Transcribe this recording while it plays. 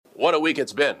What a week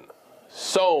it's been.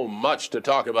 So much to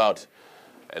talk about,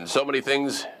 and so many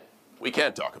things we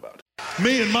can't talk about.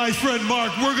 Me and my friend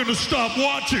Mark, we're going to stop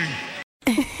watching.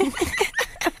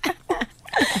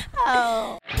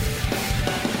 Oh.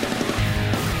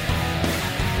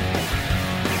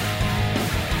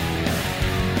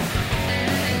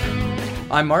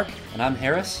 I'm Mark. And I'm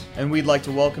Harris. And we'd like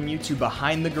to welcome you to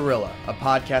Behind the Gorilla, a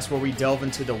podcast where we delve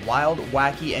into the wild,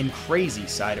 wacky, and crazy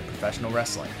side of professional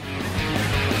wrestling.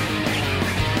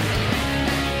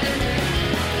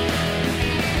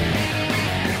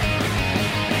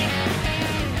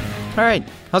 All right,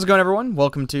 how's it going, everyone?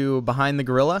 Welcome to Behind the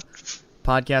Gorilla,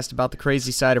 podcast about the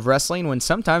crazy side of wrestling when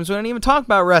sometimes we don't even talk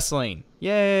about wrestling.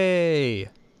 Yay!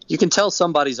 You can tell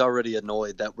somebody's already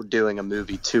annoyed that we're doing a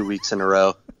movie 2 weeks in a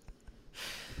row.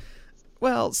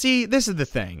 Well, see, this is the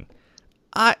thing.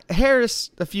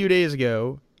 Harris, a few days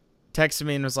ago, texted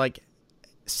me and was like,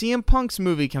 CM Punk's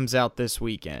movie comes out this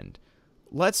weekend.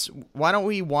 Why don't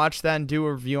we watch that and do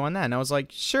a review on that? And I was like,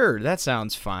 sure, that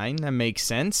sounds fine. That makes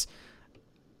sense.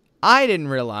 I didn't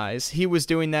realize he was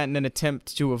doing that in an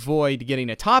attempt to avoid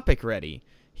getting a topic ready.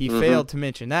 He failed to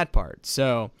mention that part.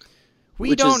 So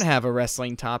we don't have a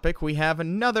wrestling topic. We have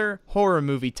another horror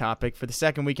movie topic for the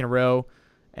second week in a row.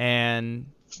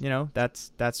 And, you know,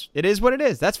 it is what it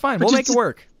is. That's fine. We'll make it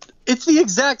work. It's the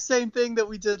exact same thing that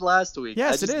we did last week.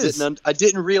 Yes, it is. I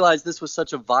didn't realize this was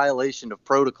such a violation of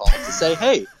protocol to say,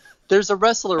 hey, there's a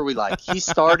wrestler we like. He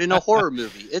starred in a horror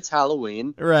movie. It's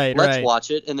Halloween. Right, Let's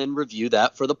watch it and then review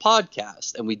that for the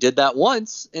podcast. And we did that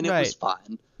once, and it was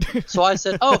fine. So I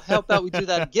said, how about we do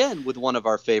that again with one of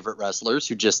our favorite wrestlers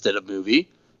who just did a movie,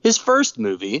 his first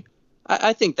movie.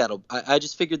 I think I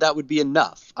just figured that would be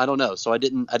enough. I don't know. So I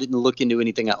didn't look into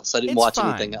anything else. I didn't watch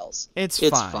anything else. It's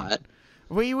fine.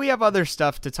 We have other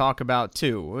stuff to talk about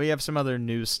too. We have some other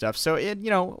news stuff. So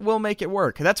we'll make it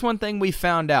work. That's one thing we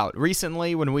found out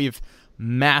recently when we've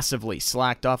massively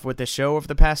slacked off with the show over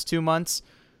the past 2 months.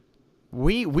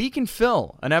 We can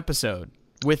fill an episode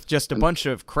with just a bunch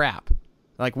of crap.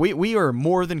 Like we are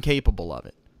more than capable of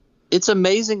it. It's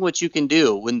amazing what you can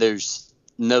do when there's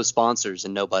no sponsors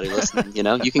and nobody listening.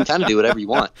 You can kind of do whatever you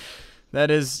want. That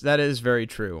is very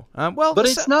true. But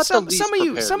it's not some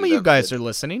of you guys are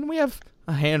listening. We have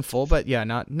a handful, but yeah,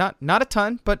 not a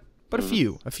ton, but a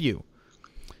few,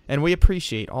 and we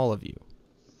appreciate all of you,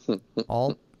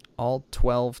 all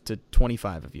 12 to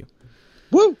 25 of you.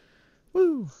 Woo.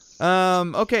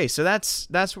 Okay, so that's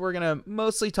what we're gonna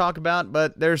mostly talk about,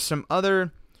 but there's some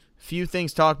other few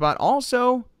things to talk about.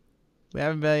 Also, we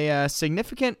have a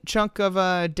significant chunk of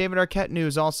David Arquette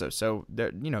news also. So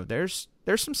there's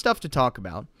some stuff to talk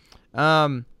about.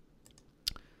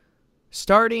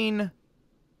 Starting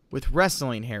with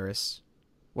wrestling, Harris,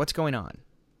 what's going on?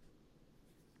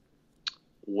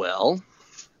 Well,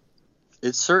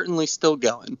 it's certainly still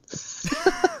going.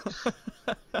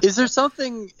 Is there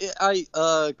something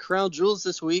Crown Jewels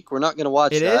this week? We're not going to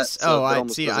watch that. It is? So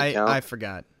I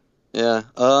forgot. Yeah.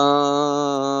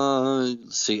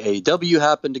 Let's see. AEW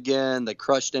happened again. They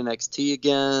crushed NXT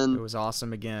again. It was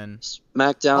awesome again.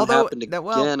 SmackDown happened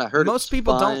again. I heard most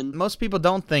people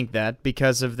don't think that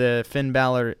because of the Finn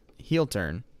Balor heel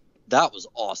turn. That was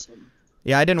awesome.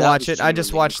 Yeah, I didn't watch it. I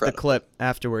just watched the clip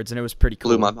afterwards, and it was pretty cool.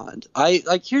 Blew my mind.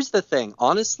 Here's the thing.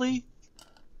 Honestly,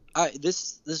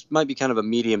 this might be kind of a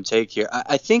medium take here.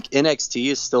 I think NXT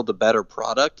is still the better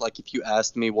product. Like, if you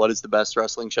asked me what is the best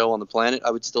wrestling show on the planet,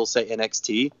 I would still say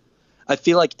NXT. I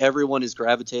feel like everyone is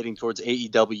gravitating towards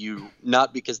AEW,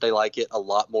 not because they like it a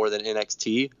lot more than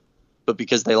NXT, but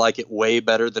because they like it way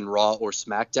better than Raw or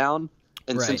SmackDown.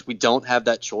 And since we don't have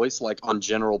that choice, like on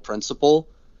general principle,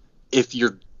 if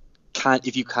you kind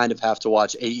of have to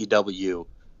watch AEW,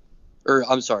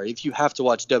 if you have to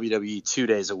watch WWE 2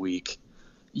 days a week,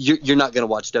 you're not going to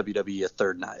watch WWE a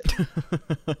third night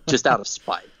just out of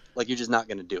spite. Like, you're just not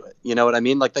going to do it. You know what I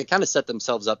mean? Like, they kind of set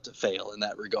themselves up to fail in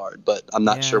that regard, but I'm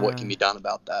not sure what can be done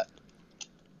about that.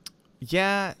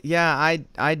 Yeah,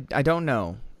 I don't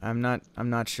know. I'm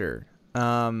not sure.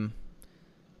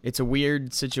 It's a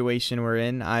weird situation we're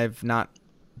in. I've not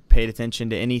paid attention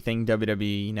to anything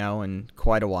WWE now in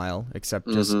quite a while, except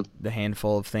just the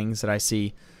handful of things that I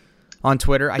see on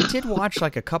Twitter. I did watch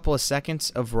like a couple of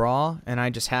seconds of Raw, and I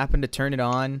just happened to turn it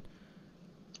on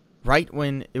right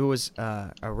when it was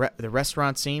the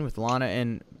restaurant scene with Lana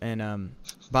and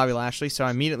Bobby Lashley. So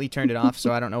I immediately turned it off.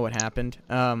 So I don't know what happened.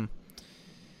 So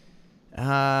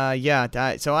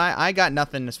I got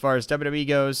nothing as far as WWE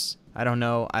goes. I don't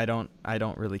know. I don't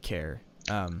really care.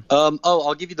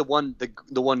 I'll give you the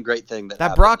one great thing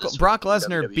that Brock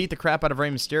Lesnar beat the crap out of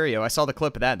Rey Mysterio. I saw the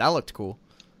clip of that. That looked cool.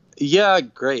 Yeah,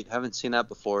 great. Haven't seen that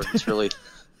before. It's really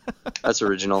That's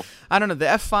original. I don't know. The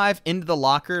F5 into the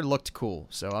locker looked cool,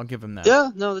 so I'll give him that.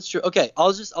 Yeah, no, that's true. Okay,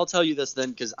 I'll tell you this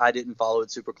then, because I didn't follow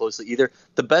it super closely either.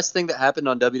 The best thing that happened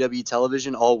on WWE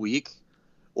television all week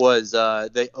was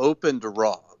they opened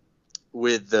Raw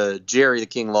with Jerry the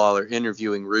King Lawler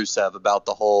interviewing Rusev about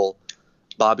the whole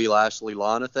Bobby Lashley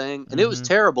Lana thing, and it was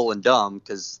terrible and dumb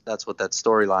because that's what that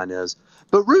storyline is.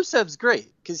 But Rusev's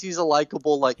great because he's a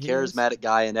likable, like charismatic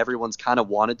guy, and everyone's kind of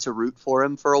wanted to root for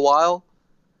him for a while.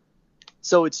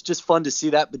 So it's just fun to see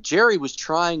that. But Jerry was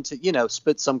trying to,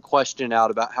 spit some question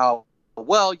out about how,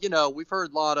 well, we've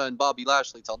heard Lana and Bobby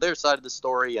Lashley tell their side of the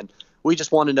story, and we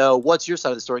just want to know what's your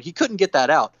side of the story. He couldn't get that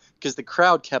out because the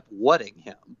crowd kept whatting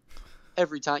him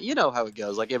every time. You know how it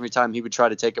goes. Like every time he would try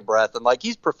to take a breath, and like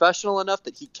he's professional enough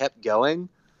that he kept going,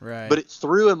 Right. but it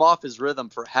threw him off his rhythm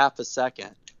for half a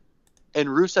second. And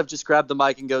Rusev just grabbed the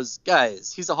mic and goes,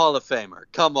 guys, he's a Hall of Famer.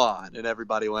 Come on. And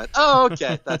everybody went, oh,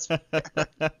 okay, that's fair.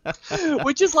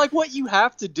 Which is like what you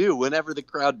have to do whenever the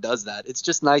crowd does that. It's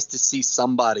just nice to see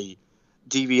somebody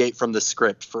deviate from the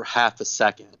script for half a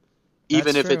second.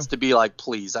 Even if it's to be like,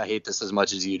 please, I hate this as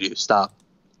much as you do. Stop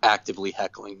actively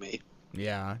heckling me.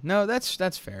 Yeah. No, that's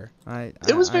fair.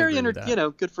 It was very,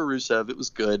 good for Rusev. It was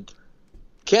good.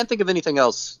 Can't think of anything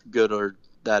else good or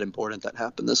that important that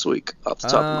happened this week off the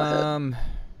top of my head.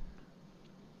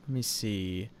 Let me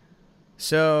see.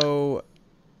 So,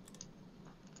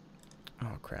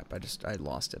 oh crap! I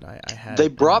lost it. I had. They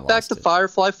brought back the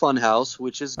Firefly Funhouse,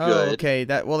 which is good. Oh, okay.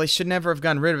 They should never have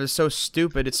gotten rid of it. It's so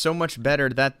stupid. It's so much better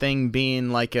that thing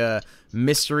being like a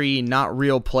mystery, not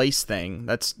real place thing.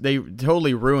 They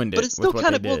totally ruined it. But it's still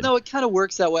kind of no, it kind of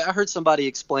works that way. I heard somebody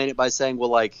explain it by saying,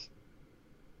 well, like,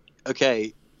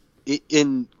 okay,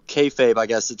 in kayfabe, I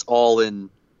guess it's all in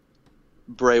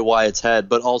Bray Wyatt's head,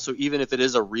 but also even if it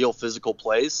is a real physical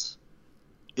place,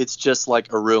 it's just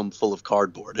like a room full of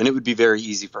cardboard, and it would be very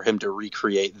easy for him to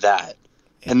recreate that.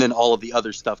 And then all of the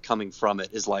other stuff coming from it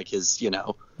is like his,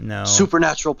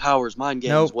 supernatural powers, mind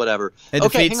games, whatever. It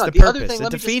okay, defeats hang on. the The purpose. other thing,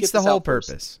 It defeats the whole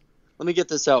purpose. Let me get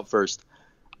this out first.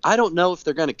 I don't know if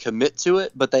they're going to commit to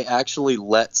it, but they actually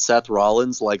let Seth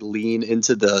Rollins like lean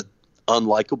into the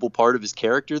unlikable part of his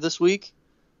character this week,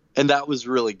 and that was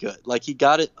really good. Like he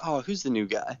got it. Oh, who's the new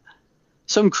guy?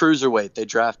 Some cruiserweight they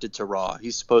drafted to Raw.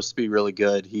 He's supposed to be really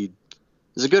good. He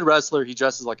is a good wrestler. He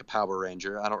dresses like a Power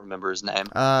Ranger. I don't remember his name.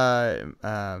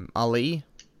 Ali.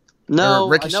 No,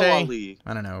 Ricochet. I know Ali.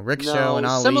 I don't know. Ricochet No, and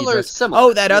Ali. similar.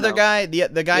 Oh, that other guy,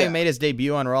 the guy who made his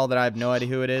debut on Raw that I have no idea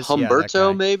who it is.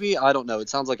 Humberto, maybe? I don't know. It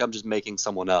sounds like I'm just making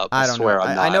someone up. I don't swear know.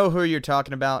 I'm not. I know who you're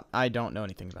talking about. I don't know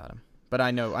anything about him, but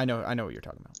I know what you're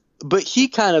talking about. But he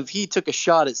took a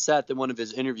shot at Seth in one of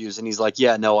his interviews, and he's like,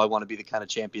 yeah, no, I want to be the kind of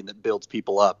champion that builds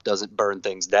people up, doesn't burn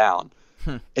things down.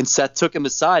 And Seth took him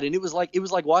aside, and it was like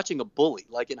watching a bully,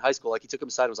 like in high school. Like he took him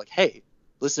aside and was like, hey,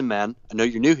 listen, man, I know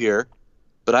you're new here,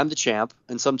 but I'm the champ,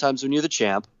 and sometimes when you're the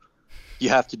champ, you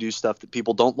have to do stuff that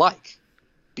people don't like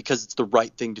because it's the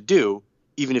right thing to do,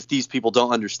 even if these people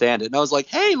don't understand it. And I was like,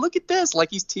 hey, look at this. Like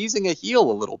he's teasing a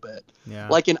heel a little bit. Yeah.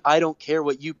 Like an I don't care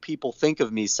what you people think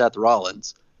of me, Seth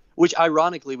Rollins, which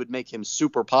ironically would make him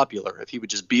super popular if he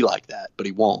would just be like that, but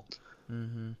he won't.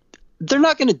 Mm-hmm. They're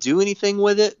not going to do anything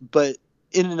with it, but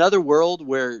in another world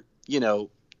where,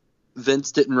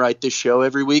 Vince didn't write this show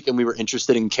every week and we were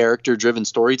interested in character-driven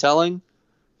storytelling,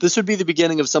 this would be the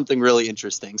beginning of something really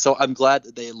interesting. So I'm glad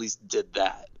that they at least did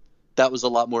that. That was a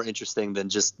lot more interesting than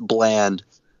just bland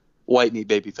white meat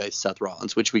babyface Seth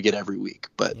Rollins, which we get every week.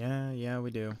 But yeah,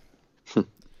 we do.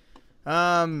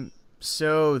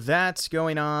 So that's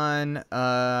going on.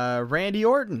 Randy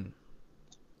Orton,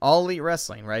 All Elite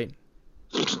Wrestling, right?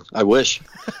 I wish.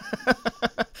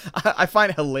 I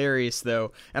find it hilarious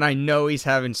though, and I know he's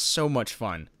having so much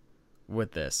fun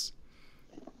with this.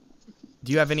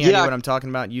 Do you have any idea what I'm talking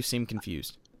about? You seem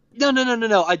confused. No.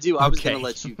 I do. I was going to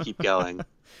let you keep going.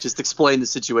 Just explain the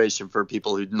situation for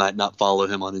people who might not follow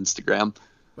him on Instagram.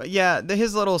 But yeah,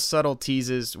 his little subtle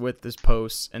teases with his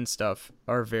posts and stuff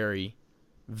are very,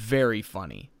 very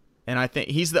funny. And I think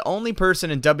he's the only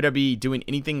person in WWE doing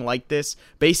anything like this.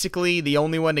 Basically, the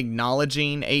only one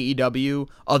acknowledging AEW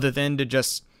other than to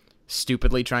just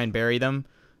stupidly try and bury them.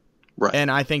 Right. And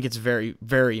I think it's very,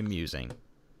 very amusing.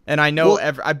 And I know,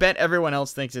 I bet everyone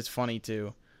else thinks it's funny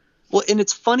too. Well, and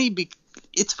it's funny.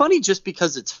 It's funny just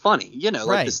because it's funny, like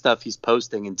right. the stuff he's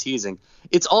posting and teasing.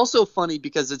 It's also funny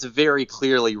because it's very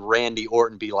clearly Randy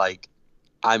Orton be like,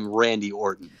 "I'm Randy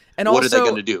Orton." And what also, are they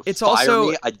going to do? It's Fire also,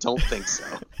 me? I don't think so.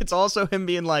 It's also him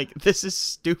being like, "This is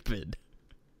stupid."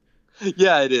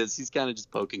 Yeah, it is. He's kind of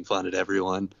just poking fun at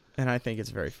everyone. And I think it's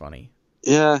very funny.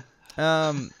 Yeah.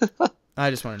 I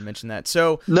just wanted to mention that.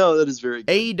 So no, that is very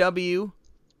good. AEW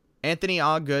Anthony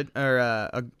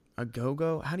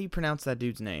Ogogo. How do you pronounce that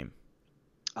dude's name?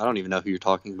 I don't even know who you're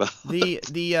talking about.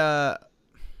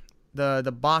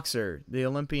 The boxer, the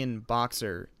Olympian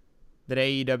boxer that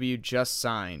AEW just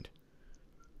signed,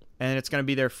 and it's going to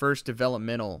be their first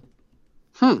developmental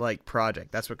like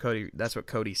project. That's what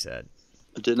Cody said.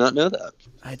 I did not know that.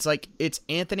 It's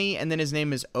Anthony, and then his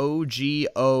name is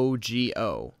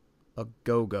Ogogo,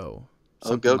 Ogogo.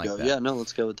 Something like that. Yeah, no,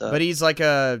 let's go with that. But he's like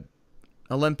a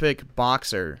Olympic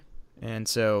boxer, and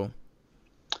so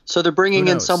they're bringing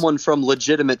in knows? someone from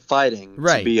legitimate fighting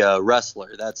Right. to be a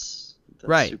wrestler. That's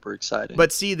right. super exciting.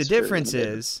 But see, the It's very difference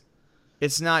innovative. is,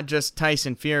 it's not just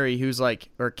Tyson Fury who's like,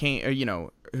 or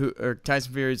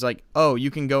Tyson Fury's like, oh,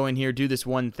 you can go in here, do this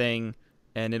one thing,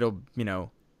 and it'll,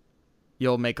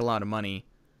 you'll make a lot of money.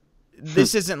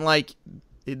 This isn't like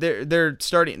they're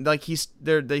starting like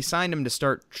they signed him to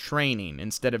start training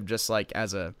instead of just like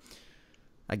as a,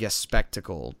 I guess,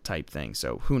 spectacle type thing.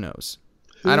 So who knows?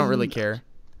 I don't really care.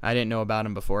 I didn't know about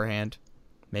him beforehand.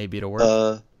 Maybe it'll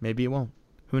work. Maybe it won't.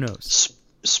 Who knows?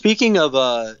 Speaking of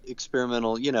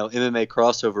experimental, MMA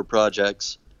crossover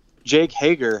projects, Jake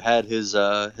Hager had his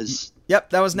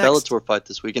Yep, that was next. Bellator fight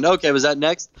this weekend. Okay, was that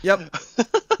next? Yep.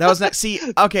 That was next. See,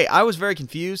 okay, I was very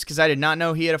confused because I did not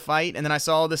know he had a fight, and then I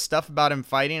saw all this stuff about him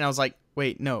fighting, and I was like,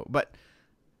 wait, no, but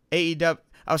AEW,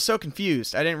 I was so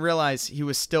confused. I didn't realize he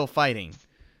was still fighting.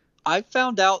 I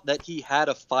found out that he had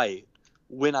a fight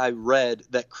when I read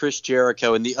that Chris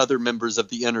Jericho and the other members of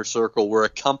the Inner Circle were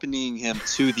accompanying him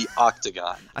to the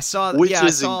Octagon. I saw which I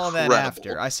is saw incredible. that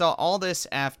after. I saw all this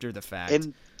after the fact.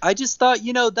 And I just thought,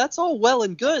 that's all well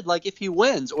and good. Like, if he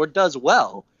wins or does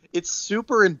well, it's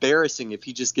super embarrassing if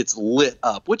he just gets lit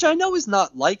up, which I know is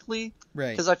not likely.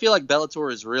 Right. Because I feel like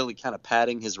Bellator is really kind of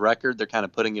padding his record. They're kind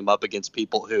of putting him up against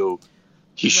people who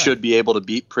he should be able to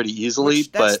beat pretty easily.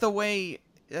 That's the way.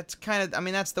 That's kind of. I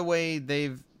mean, that's the way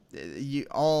they've.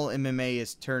 All MMA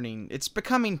is turning. It's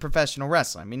becoming professional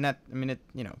wrestling. I mean, that's what I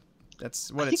it's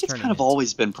think it's turning. kind of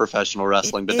always been professional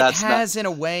wrestling, but it that's has not. in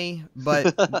a way,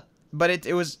 but but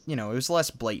it was it was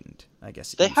less blatant, I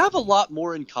guess. They have a lot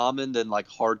more in common than like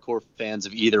hardcore fans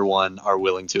of either one are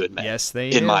willing to admit. Yes, they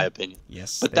in do. my opinion.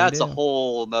 Yes, but they that's do. a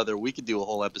whole nother. We could do a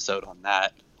whole episode on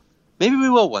that. Maybe we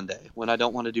will one day when I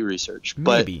don't want to do research.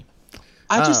 But Maybe.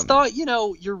 I just thought,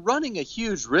 you're running a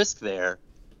huge risk there,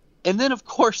 and then of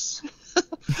course.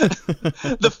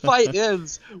 The fight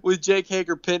ends with Jake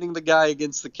Hager pinning the guy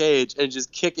against the cage and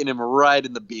just kicking him right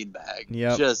in the beanbag.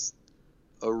 Yep. Just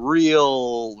a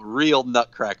real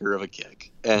nutcracker of a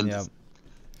kick. And Yep.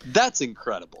 that's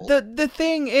incredible. The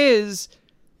thing is,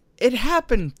 it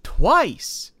happened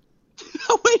twice.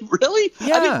 Wait, really?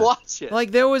 Yeah. I didn't watch it.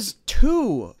 Like there was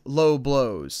 2 low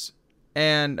blows.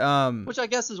 And Which I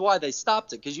guess is why they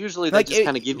stopped it, because usually they Like, just it-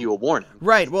 kind of give you a warning.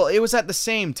 right, well, it was at the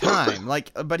same time.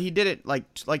 But he did it like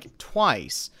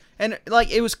twice. And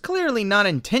like it was clearly not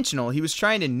intentional. He was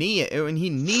trying to knee it and he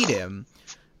kneed him.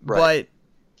 Right. But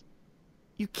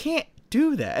you can't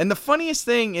do that. And the funniest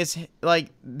thing is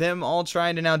like them all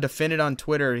trying to now defend it on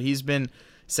Twitter. He's been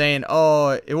saying,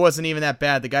 "Oh, it wasn't even that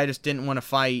bad. The guy just didn't want to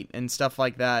fight," and stuff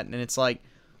like that. And it's like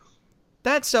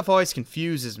that stuff always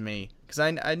confuses me because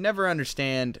I never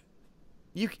understand.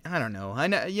 I don't know.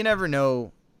 You never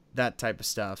know that type of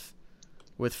stuff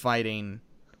with fighting.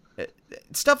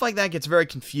 Stuff like that gets very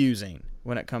confusing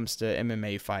when it comes to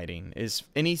MMA fighting. Is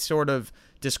any sort of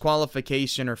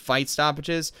disqualification or fight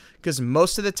stoppages, because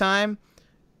most of the time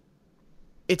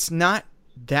it's not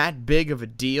that big of a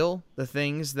deal, the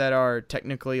things that are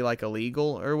technically like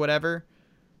illegal or whatever.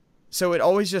 So it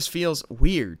always just feels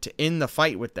weird to end the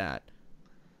fight with that.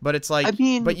 But it's like,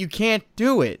 but you can't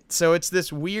do it. So it's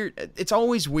this weird. It's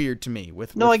always weird to me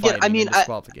with I get. fighting and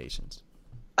disqualifications.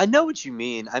 I know what you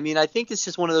mean. I mean, I think it's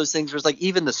just one of those things where it's like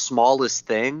even the smallest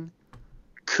thing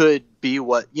could be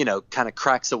what, kind of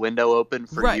cracks a window open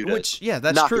for you to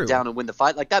that's knock true. it down and win the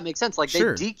fight. Like that makes sense. Like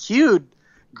Sure. they DQ'd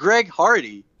Greg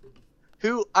Hardy,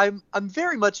 who I'm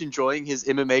very much enjoying his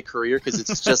MMA career because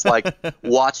it's just like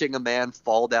watching a man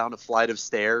fall down a flight of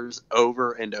stairs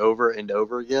over and over and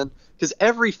over again. Because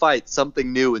every fight,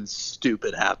 something new and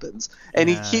stupid happens, and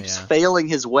he keeps failing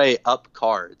his way up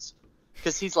cards.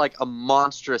 Because he's like a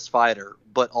monstrous fighter,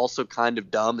 but also kind of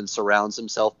dumb and surrounds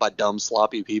himself by dumb,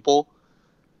 sloppy people.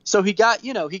 So he got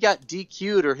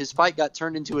DQ'd, or his fight got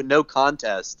turned into a no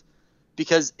contest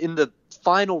because in the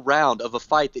final round of a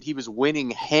fight that he was winning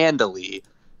handily,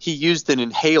 he used an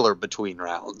inhaler between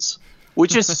rounds.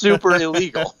 which is super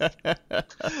illegal.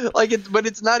 But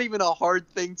it's not even a hard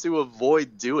thing to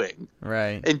avoid doing.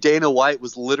 Right. And Dana White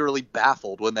was literally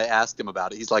baffled when they asked him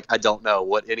about it. He's like, I don't know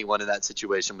what anyone in that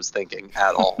situation was thinking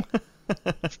at all.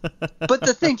 But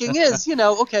the thinking is,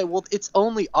 okay, well, it's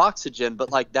only oxygen,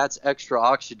 but like that's extra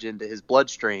oxygen to his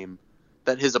bloodstream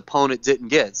that his opponent didn't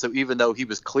get. So even though he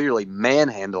was clearly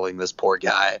manhandling this poor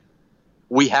guy,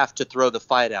 we have to throw the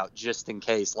fight out just in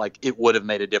case, like it would have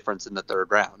made a difference in the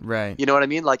third round. Right. You know what I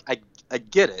mean? Like I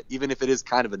get it, even if it is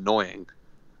kind of annoying.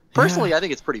 Personally, I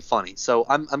think it's pretty funny. So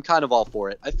I'm kind of all for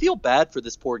it. I feel bad for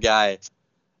this poor guy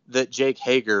that Jake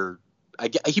Hager,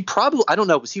 he probably, I don't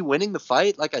know, was he winning the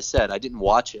fight? Like I said, I didn't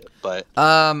watch it, but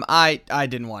I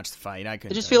didn't watch the fight. I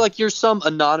just feel like you're some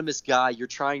anonymous guy. You're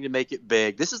trying to make it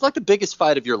big. This is like the biggest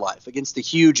fight of your life against a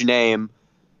huge name.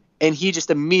 And he just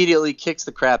immediately kicks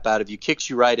the crap out of you, kicks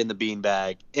you right in the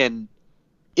beanbag, and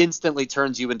instantly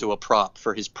turns you into a prop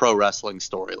for his pro wrestling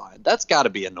storyline. That's got to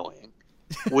be annoying.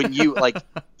 When you,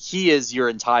 he is your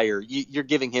entire, you're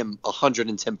giving him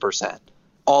 110%,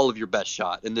 all of your best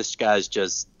shot. And this guy's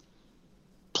just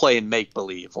playing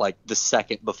make-believe, like the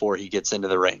second before he gets into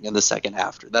the ring and the second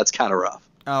after. That's kind of rough.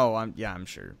 Oh, I'm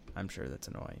sure that's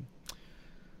annoying.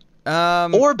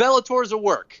 Or Bellator's a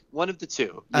work. One of the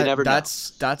two. You never know.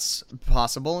 That's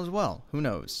possible as well. Who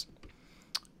knows?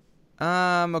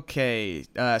 Okay.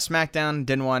 SmackDown,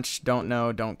 didn't watch, don't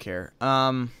know, don't care.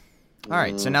 All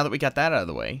right, so now that we got that out of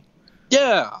the way.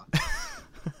 Yeah.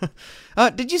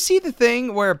 Did you see the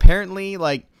thing where apparently,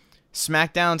 like,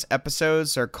 SmackDown's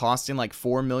episodes are costing, like,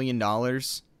 $4 million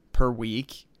per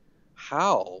week?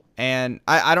 How? And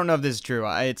I don't know if this is true.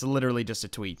 It's literally just a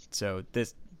tweet, so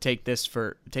take this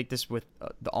with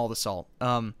all the salt.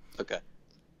 Okay.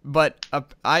 But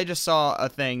I just saw a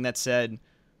thing that said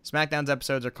SmackDown's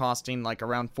episodes are costing like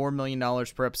around $4 million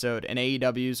per episode, and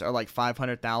AEW's are like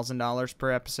 $500,000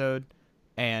 per episode,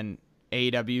 and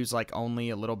AEW's like only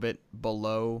a little bit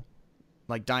below,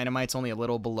 like Dynamite's only a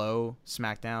little below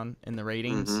SmackDown in the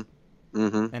ratings,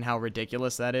 and how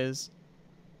ridiculous that is.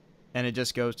 And it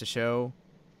just goes to show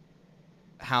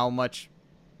how much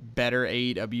better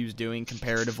AEW's doing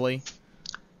comparatively.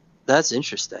 That's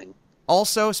interesting.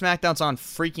 Also, SmackDown's on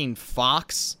freaking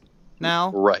Fox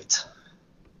now. Right.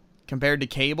 Compared to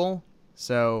cable.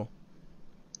 So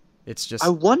it's just, I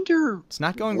wonder, it's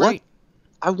not going right.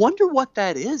 I wonder what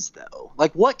that is though.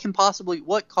 Like what costs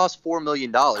 $4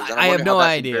 million? I have no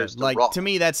idea. Like Raw. To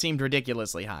me that seemed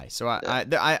ridiculously high. So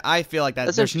I feel like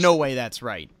that there's no way that's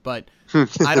right, but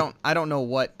I don't know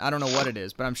what it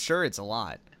is, but I'm sure it's a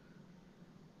lot.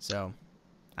 So,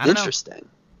 I don't know. Interesting.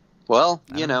 Well,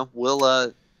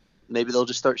 we'll maybe they'll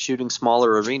just start shooting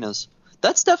smaller arenas.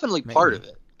 That's definitely part of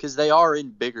it because they are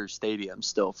in bigger stadiums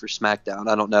still for SmackDown.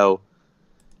 I don't know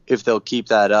if they'll keep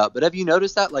that up, but have you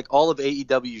noticed that like all of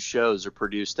AEW's shows are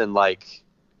produced in like,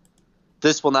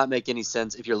 this will not make any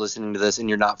sense if you're listening to this and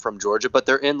you're not from Georgia, but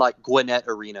they're in like Gwinnett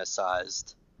Arena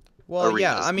sized. Well, arenas,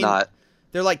 yeah, I mean,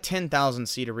 they're like 10,000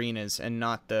 seat arenas and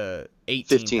not the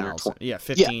 18,000. Yeah,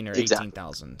 15 or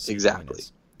 18,000 seat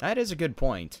arenas. That is a good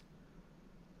point.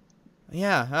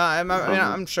 Yeah,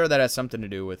 I'm sure that has something to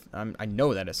do with. I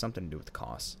know that has something to do with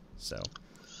costs. So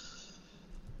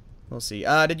we'll see.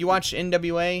 Did you watch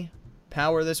NWA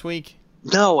Power this week?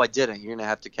 No, I didn't. You're gonna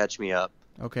have to catch me up.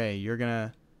 Okay, you're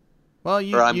gonna. Well,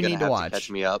 you need to watch.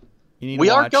 Catch me up. We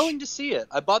are going to see it.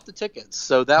 I bought the tickets,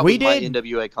 so that was my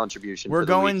NWA contribution. We're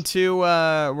going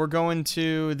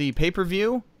to the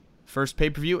pay-per-view, first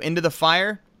pay-per-view, Into the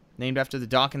Fire, named after the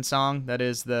Dawkins song. That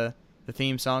is the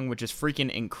theme song, which is freaking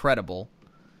incredible.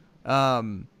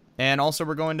 And also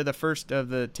we're going to the first of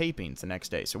the tapings the next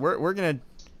day. So we're gonna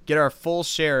get our full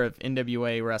share of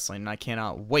NWA wrestling, and I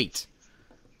cannot wait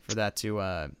for that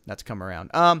to come around.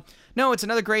 No, it's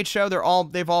another great show.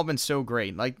 They've all been so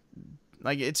great. Like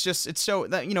it's so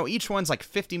that each one's like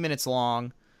 50 minutes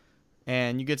long,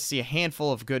 and you get to see a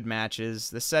handful of good matches.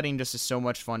 The setting just is so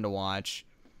much fun to watch.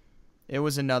 It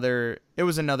was another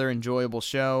enjoyable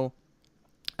show.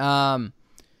 Did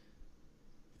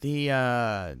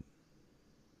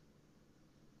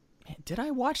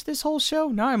I watch this whole show?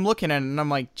 Now I'm looking at it and I'm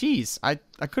like, geez, I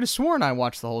could have sworn I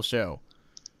watched the whole show.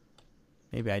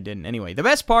 Maybe I didn't. Anyway, the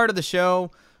best part of the show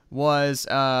was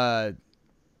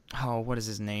what is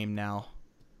his name now?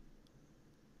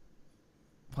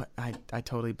 What I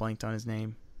totally blanked on his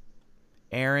name.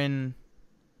 Aaron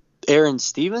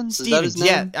Stevens? Is that his name?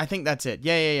 Yeah, I think that's it.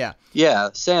 Yeah. Yeah,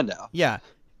 Sandow. Yeah.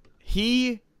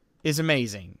 He is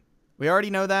amazing. We already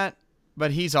know that,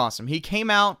 but he's awesome. He came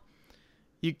out,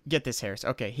 you get this, Harris.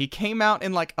 Okay, he came out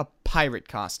in like a pirate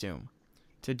costume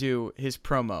to do his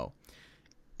promo.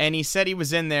 And he said he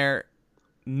was in there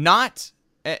not,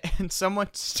 and someone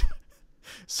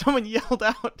yelled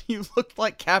out, "You look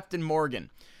like Captain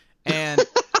Morgan," and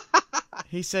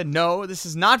he said, "No, this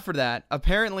is not for that."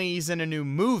 Apparently, he's in a new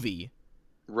movie,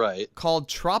 Right. called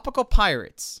Tropical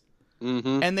Pirates,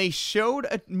 Mm-hmm. and they showed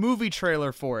a movie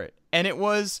trailer for it, and it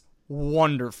was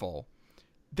wonderful.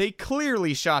 They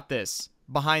clearly shot this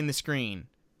behind the screen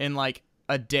in like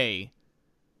a day,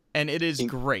 and it is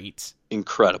great.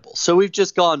 Incredible. So we've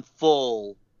just gone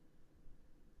full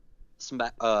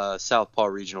Southpaw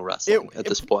Regional Wrestling at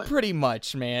this point. Pretty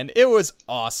much, man. It was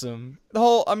awesome. The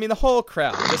whole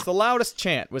crowd, just the loudest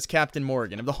chant was Captain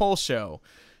Morgan of the whole show.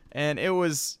 And it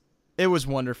was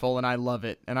wonderful, and I love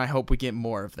it, and I hope we get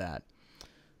more of that.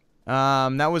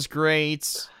 That was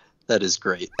great. That is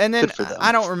great. And then Good for them.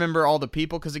 I don't remember all the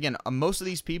people, because again, most of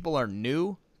these people are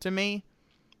new to me,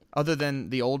 other than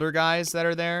the older guys that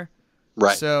are there.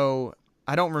 Right. So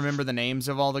I don't remember the names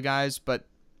of all the guys, but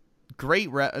they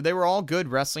were all good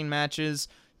wrestling matches.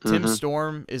 Tim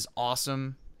Storm is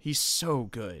awesome. He's so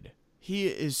good.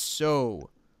 His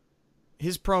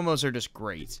promos are just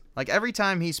great. Like, every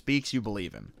time he speaks, you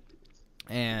believe him.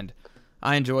 And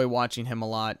I enjoy watching him a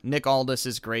lot. Nick Aldis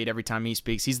is great every time he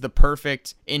speaks. He's the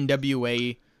perfect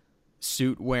NWA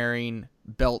suit-wearing,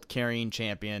 belt-carrying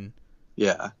champion.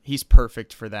 Yeah. He's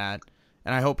perfect for that.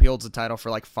 And I hope he holds the title for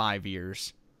like 5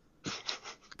 years.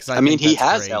 I mean, he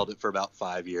has great. held it for about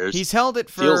 5 years. He's held it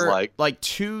for Feels like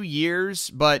 2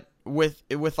 years, but with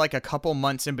like a couple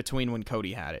months in between when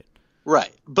Cody had it.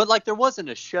 Right. But like there wasn't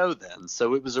a show then,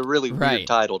 so it was a really Right. weird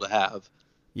title to have.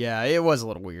 Yeah, it was a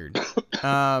little weird.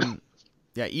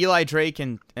 Yeah, Eli Drake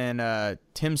and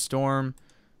Tim Storm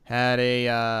had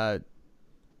they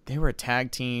were a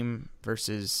tag team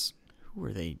versus who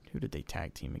were they? Who did they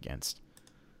tag team against?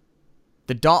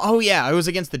 Oh yeah, it was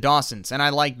against the Dawsons, and I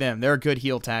like them. They're a good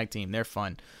heel tag team. They're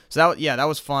fun. So that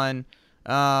was fun.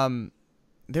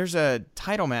 There's a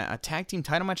tag team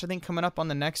title match I think coming up on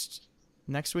the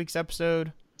next week's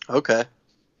episode. Okay.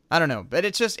 I don't know, but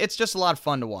it's just a lot of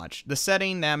fun to watch. The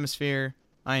setting, the atmosphere,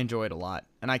 I enjoy it a lot,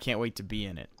 and I can't wait to be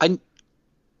in it.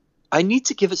 I need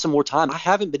to give it some more time. I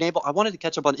haven't been able. I wanted to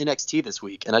catch up on NXT this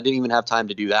week, and I didn't even have time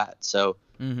to do that. So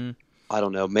I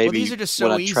don't know. Maybe these are just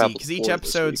so easy because each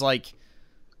episode's like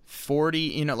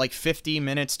 40, like 50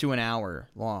 minutes to an hour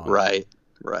long. Right.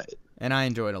 And I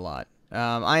enjoyed a lot.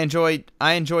 I enjoy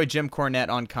Jim Cornette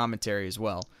on commentary as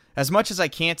well. As much as I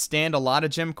can't stand a lot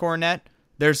of Jim Cornette,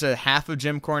 there's a half of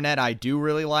Jim Cornette I do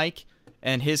really like,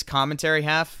 and his commentary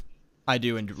half I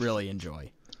do really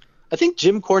enjoy. I think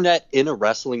Jim Cornette in a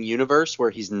wrestling universe where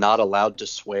he's not allowed to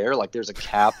swear, like there's a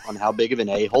cap on how big of an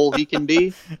a-hole he can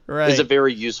be, right. is a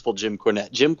very useful Jim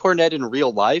Cornette. Jim Cornette in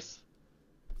real life,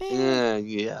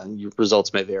 your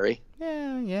results may vary.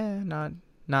 Yeah, not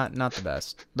the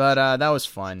best. But that was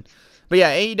fun. But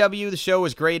yeah, AEW, the show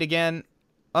was great again.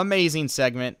 Amazing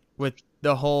segment with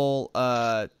the whole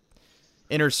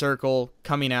Inner Circle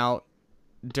coming out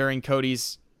during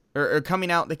Cody's or coming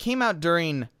out. They came out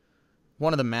during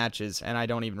one of the matches, and I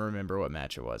don't even remember what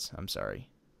match it was. I'm sorry.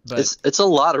 But it's a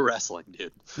lot of wrestling,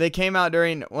 dude. They came out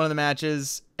during one of the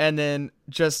matches and then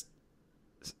just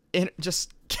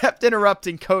kept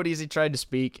interrupting Cody as he tried to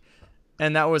speak,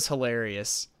 and that was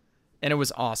hilarious. And it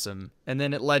was awesome. And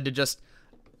then it led to just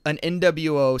an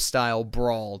NWO-style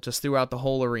brawl just throughout the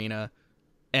whole arena,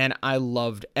 and I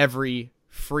loved every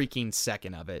freaking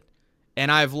second of it.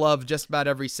 And I've loved just about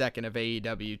every second of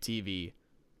AEW TV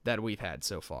that we've had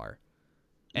so far.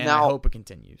 And now, I hope it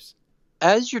continues.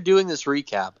 As you're doing this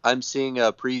recap, I'm seeing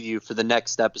a preview for the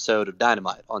next episode of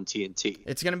Dynamite on TNT.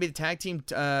 It's going to be the tag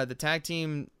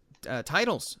team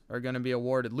titles are going to be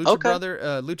awarded.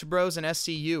 Lucha Bros and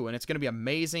SCU, and it's going to be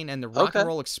amazing. And the Rock and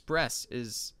Roll Express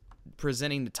is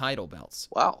presenting the title belts.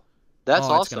 Wow, that's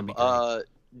awesome. It's gonna be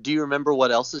great. Do you remember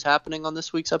what else is happening on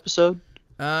this week's episode?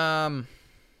 I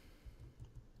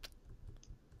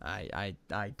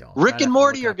don't. Rick and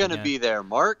Morty are going to be there,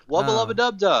 Mark. Wubba lubba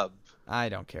dub dub. I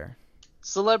don't care.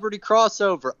 Celebrity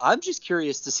crossover. I'm just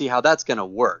curious to see how that's going to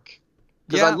work.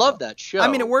 Because I love that show. I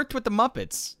mean, it worked with the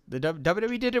Muppets. The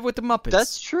WWE did it with the Muppets.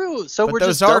 That's true. So but we're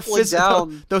just doubling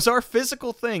down. Those are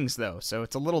physical things, though, so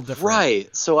it's a little different.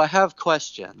 Right. So I have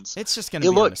questions. It's just going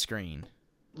to be on the screen.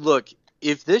 Look,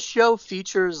 if this show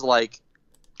features, like,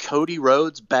 Cody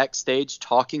Rhodes backstage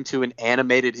talking to an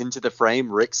animated into the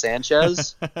frame Rick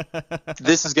Sanchez,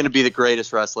 this is going to be the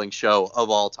greatest wrestling show of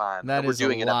all time. That and we're is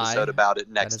doing a an lie. episode about it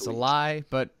next week. That is a lie,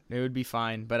 but it would be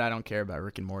fine. But I don't care about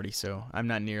Rick and Morty, so I'm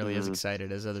not nearly as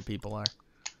excited as other people are.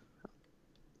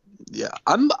 Yeah,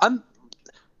 I mean,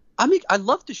 I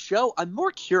love the show. I'm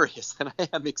more curious than I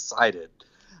am excited.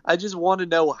 I just want to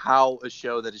know how a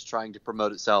show that is trying to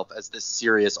promote itself as this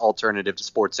serious alternative to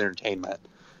sports entertainment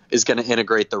is going to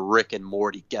integrate the Rick and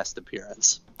Morty guest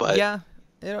appearance. But yeah,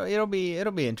 it'll be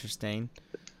interesting.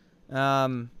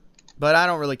 But I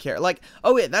don't really care. Like,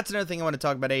 oh yeah, that's another thing I want to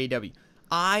talk about AEW.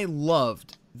 I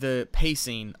loved the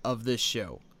pacing of this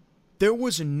show. There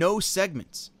was no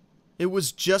segments. It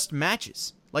was just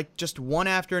matches, like just one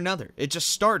after another. It just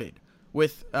started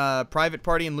with Private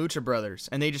Party and Lucha Brothers,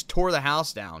 and they just tore the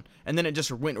house down, and then it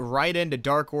just went right into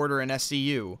Dark Order and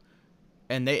SCU,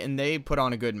 and they put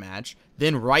on a good match.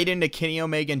 Then right into Kenny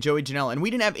Omega and Joey Janela, and we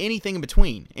didn't have anything in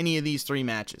between any of these three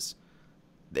matches.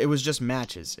 It was just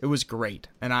matches. It was great,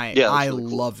 and I really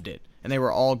loved it, and they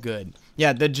were all good.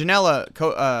 Yeah, the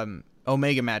Janela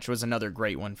Omega match was another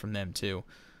great one from them too.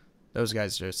 Those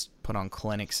guys just put on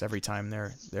clinics every time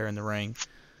they're in the ring.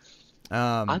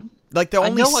 Like the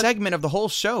only segment of the whole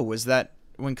show was that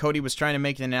when Cody was trying to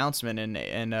make an announcement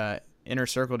and Inner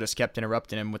Circle just kept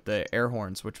interrupting him with the air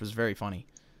horns, which was very funny.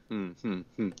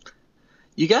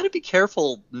 You got to be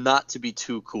careful not to be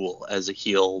too cool as a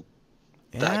heel.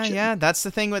 Yeah, that's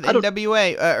the thing with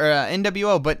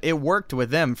NWO, but it worked with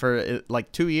them for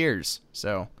like 2 years.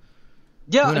 So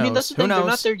yeah, I mean that's the thing. They're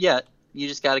not there yet. You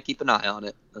just got to keep an eye on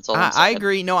it. That's all I'm saying. I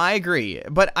agree. No, I agree.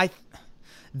 But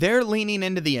they're leaning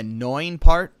into the annoying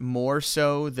part more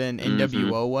so than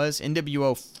NWO was.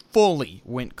 NWO fully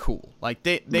went cool. Like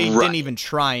they didn't even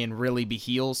try and really be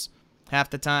heels half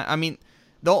the time. I mean,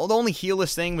 the only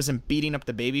heelish thing was them beating up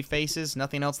the baby faces.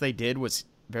 Nothing else they did was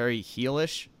very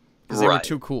heelish because they were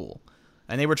too cool,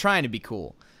 and they were trying to be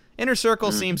cool. Inner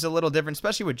Circle seems a little different,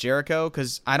 especially with Jericho,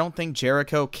 because I don't think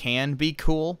Jericho can be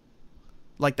cool.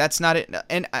 Like, that's not it.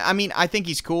 And, I mean, I think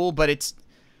he's cool, but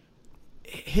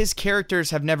his characters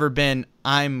have never been,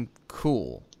 I'm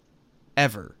cool,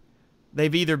 ever.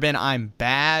 They've either been, I'm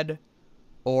bad,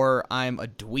 or I'm a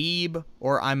dweeb,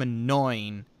 or I'm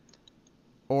annoying,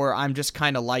 or I'm just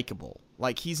kind of likable.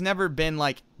 Like, he's never been,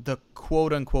 like, the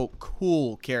quote-unquote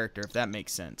cool character, if that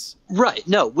makes sense. Right.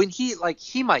 No, when he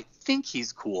might think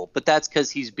he's cool, but that's because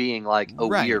he's being, like, a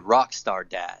weird rock star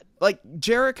dad. Like,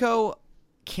 Jericho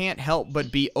can't help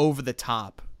but be over the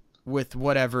top with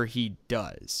whatever he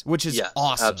does, which is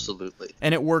awesome. Absolutely.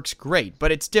 And it works great,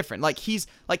 but it's different. Like,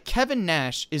 Kevin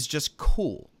Nash is just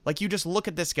cool. Like, you just look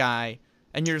at this guy,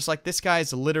 and you're just like, this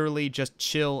guy's literally just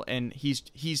chill, and he's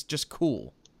just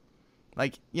cool.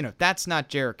 Like, that's not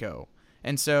Jericho.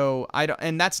 And so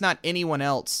and that's not anyone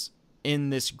else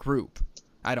in this group,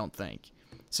 I don't think.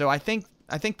 So I think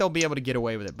they'll be able to get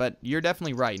away with it, but you're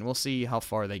definitely right, and we'll see how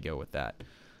far they go with that.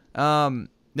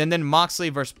 Then Moxley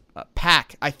versus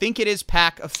Pac. I think it is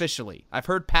Pac officially. I've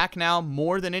heard Pac now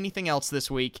more than anything else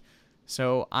this week,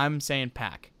 so I'm saying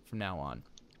Pac from now on.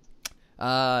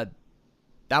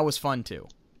 That was fun too.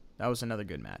 That was another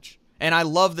good match. And I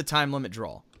love the time limit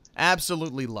draw.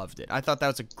 Absolutely loved it. I thought that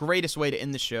was the greatest way to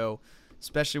end the show,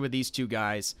 especially with these two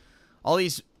guys. All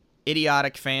these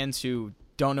idiotic fans who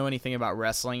don't know anything about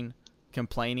wrestling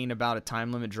complaining about a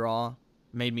time limit draw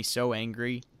made me so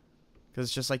angry. Because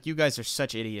it's just like, you guys are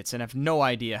such idiots and have no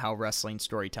idea how wrestling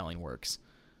storytelling works.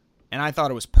 And I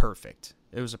thought it was perfect.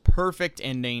 It was a perfect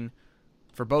ending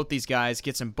for both these guys.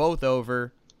 Gets them both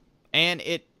over. And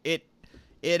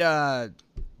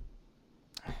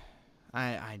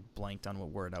I blanked on what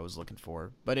word I was looking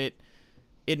for. But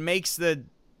it makes the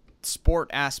sport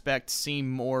aspect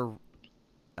seem more,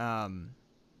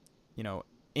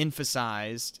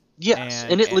 emphasized. Yes,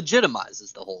 and it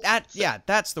legitimizes the whole thing. Yeah,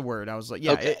 that's the word. I was like,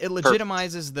 it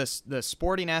legitimizes the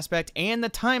sporting aspect and the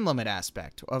time limit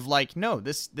aspect of like, no,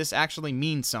 this actually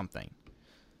means something.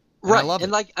 And right, I love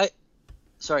and it.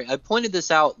 I pointed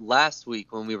this out last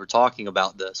week when we were talking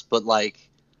about this, but like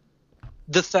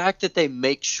the fact that they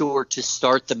make sure to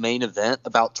start the main event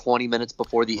about 20 minutes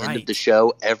before the end of the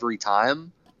show every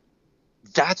time,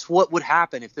 that's what would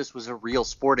happen if this was a real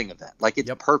sporting event. Like,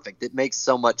 it's perfect. It makes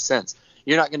so much sense.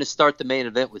 You're not going to start the main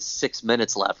event with 6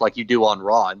 minutes left like you do on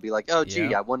Raw and be like, oh,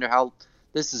 gee, I wonder how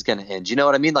this is going to end. You know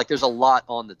what I mean? Like, there's a lot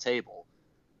on the table,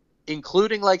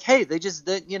 including like, hey,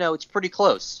 it's pretty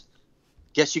close.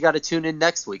 Guess you got to tune in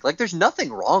next week. Like, there's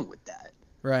nothing wrong with that.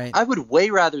 Right. I would way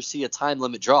rather see a time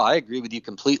limit draw. I agree with you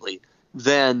completely.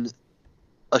 Than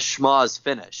a schmoz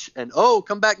finish. And,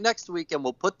 come back next week and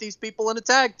we'll put these people in a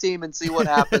tag team and see what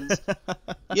happens.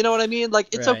 You know what I mean?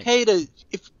 Like, it's okay to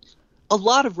a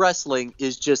lot of wrestling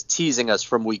is just teasing us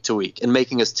from week to week and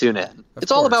making us tune in. It's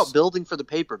all about building for the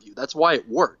pay-per-view. That's why it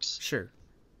works. Sure.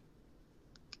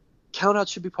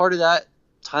 Countouts should be part of that.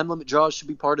 Time limit draws should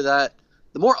be part of that.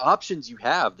 The more options you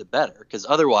have, the better. Because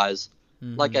otherwise,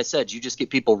 like I said, you just get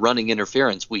people running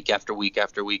interference week after week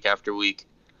after week after week.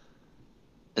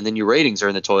 and then your ratings are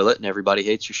in the toilet, and everybody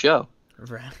hates your show.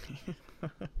 Right.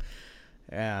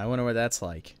 Yeah, I wonder what that's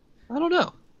like. I don't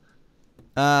know.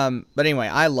 But anyway,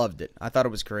 I loved it. I thought it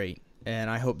was great, and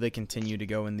I hope they continue to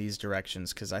go in these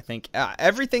directions because I think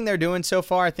everything they're doing so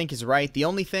far, I think, is right. The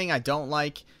only thing I don't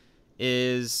like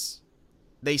is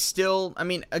they still, I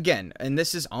mean, again, and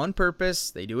this is on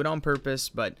purpose. They do it on purpose,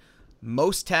 but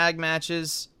most tag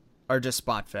matches are just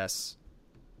spot fests,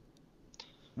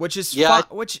 which is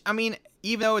which I mean,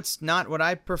 even though it's not what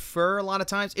I prefer a lot of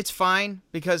times, it's fine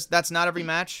because that's not every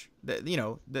match. You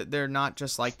know, they're not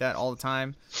just like that all the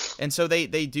time, and so they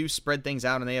do spread things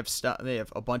out, and they have stuff. They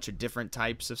have a bunch of different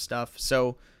types of stuff,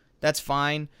 so that's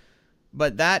fine.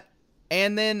 But that,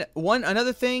 and then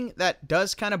another thing that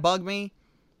does kind of bug me,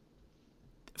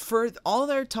 for all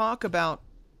their talk about,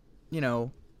 you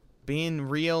know, being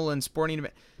real and sporting,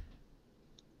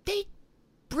 they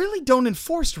really don't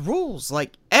enforce rules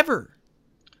like ever.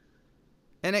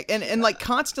 And like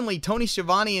constantly, Tony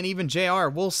Schiavone and even JR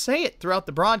will say it throughout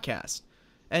the broadcast,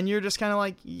 and you're just kind of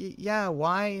like, yeah,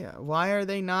 why are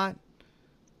they not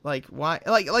like why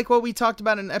like what we talked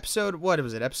about in episode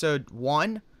episode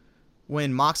 1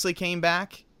 when Moxley came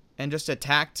back and just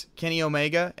attacked Kenny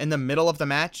Omega in the middle of the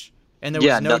match and there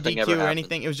was no DQ or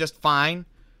anything. It was just fine.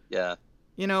 Yeah,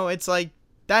 you know, it's like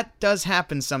that does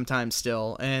happen sometimes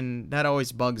still, and that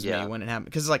always bugs me when it happens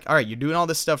because it's like, all right, you're doing all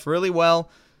this stuff really well.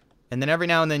 And then every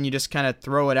now and then you just kind of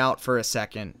throw it out for a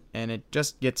second, and it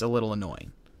just gets a little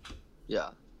annoying.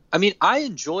 Yeah. I mean, I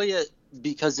enjoy it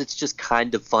because it's just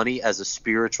kind of funny as a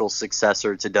spiritual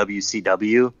successor to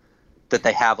WCW that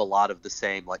they have a lot of the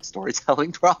same like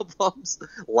storytelling problems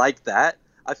like that.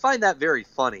 I find that very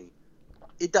funny.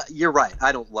 You're right.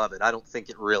 I don't love it. I don't think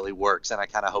it really works, and I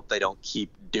kind of hope they don't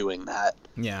keep doing that.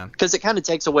 Yeah. Because it kind of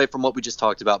takes away from what we just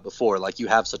talked about before. Like, you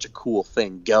have such a cool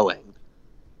thing going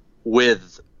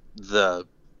with the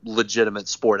legitimate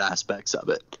sport aspects of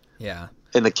it. Yeah.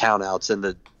 And the countouts and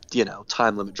the, you know,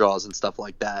 time limit draws and stuff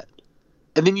like that.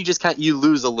 And then you just you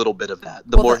lose a little bit of that.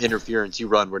 The more interference you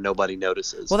run where nobody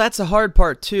notices. Well, that's the hard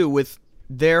part too with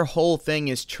their whole thing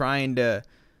is trying to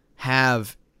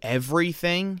have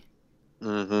everything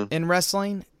in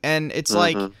wrestling. And it's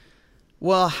like,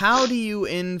 well, how do you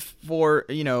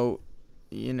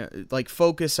like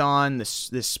focus on this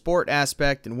sport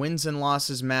aspect and wins and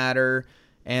losses matter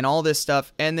and all this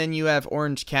stuff, and then you have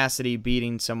Orange Cassidy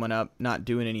beating someone up, not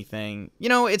doing anything. You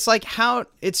know, it's like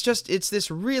it's this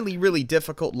really, really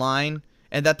difficult line,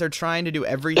 and that they're trying to do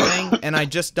everything, and I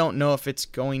just don't know if it's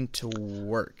going to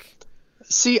work.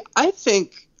 See, I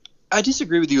think I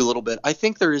disagree with you a little bit. I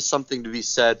think there is something to be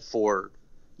said for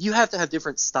you have to have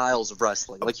different styles of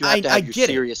wrestling. Like, you have to have your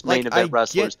serious main event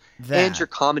wrestlers and your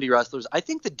comedy wrestlers. I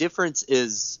think the difference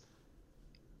is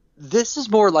this is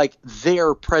more like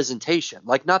their presentation,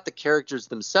 like not the characters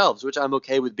themselves, which I'm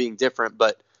okay with being different.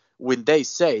 But when they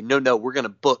say, no, we're going to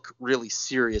book really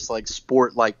serious, like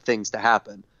sport-like things to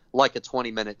happen, like a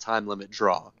 20-minute time limit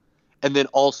draw. And then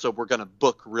also we're going to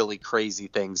book really crazy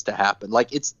things to happen.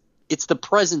 Like, it's the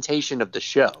presentation of the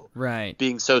show, right?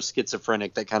 Being so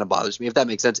schizophrenic that kind of bothers me, if that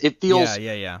makes sense. It feels,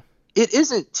 yeah. It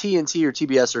isn't TNT or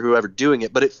TBS or whoever doing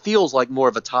it, but it feels like more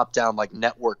of a top-down, like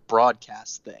network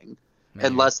broadcast thing. Maybe.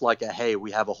 And less like hey,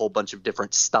 we have a whole bunch of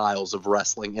different styles of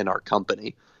wrestling in our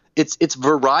company. It's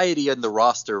variety in the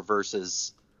roster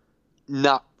versus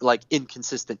not like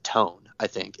inconsistent tone, I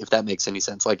think, if that makes any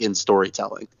sense, like in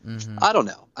storytelling. I don't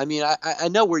know. I mean, I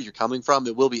know where you're coming from.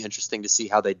 It will be interesting to see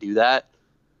how they do that,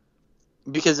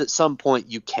 because at some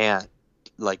point you can't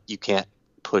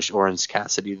push Orange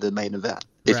Cassidy to the main event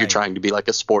if you're trying to be like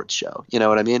a sports show. You know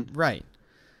what I mean? Right.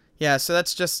 Yeah, so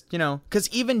that's just, because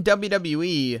even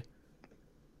WWE,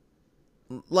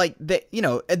 like,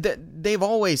 they've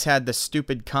always had the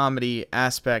stupid comedy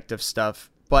aspect of stuff,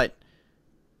 but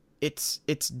it's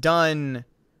done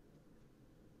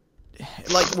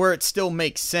like where it still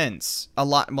makes sense a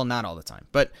lot. Well, not all the time,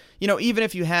 but even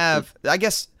if you have, I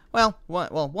guess,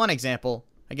 one example,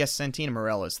 I guess Santina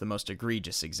Marella is the most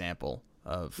egregious example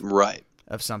of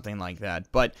something like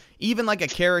that. But even like a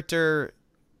character,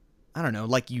 I don't know,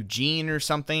 like Eugene or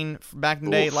something back in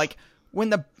the day, like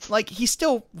when he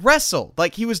still wrestled,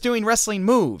 like he was doing wrestling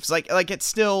moves, like it's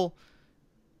still,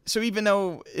 so even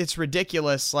though it's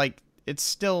ridiculous, like it's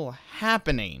still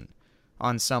happening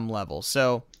on some level.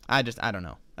 So I don't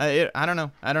know. I don't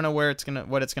know. I don't know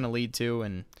what it's gonna lead to,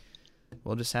 and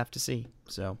we'll just have to see.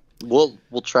 So we'll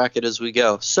track it as we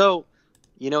go. So,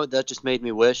 that just made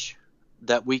me wish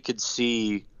that we could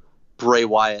see Bray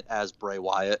Wyatt as Bray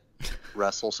Wyatt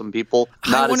wrestle some people.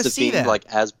 Not as the theme, like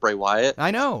as Bray Wyatt.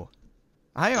 I know.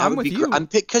 I'm with you.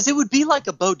 Because it would be like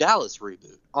a Bo Dallas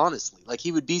reboot, honestly. Like,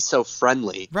 he would be so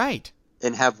friendly. Right.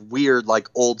 And have weird, like,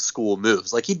 old school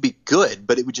moves. Like, he'd be good,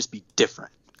 but it would just be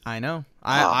different. I know.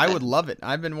 I would love it.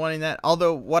 I've been wanting that.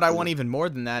 Although, what I want even more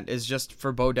than that is just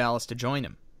for Bo Dallas to join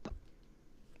him.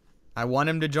 I want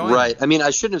him to join. Right. I mean,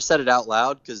 I shouldn't have said it out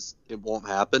loud because it won't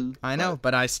happen. I know,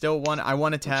 but I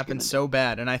want it to happen so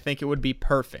bad, and I think it would be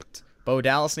perfect. Bo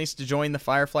Dallas needs to join the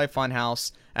Firefly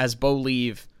Funhouse as Bo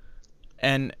Leave,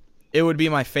 and it would be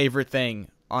my favorite thing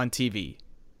on TV.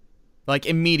 Like,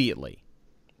 immediately.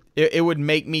 It would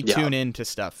make me tune into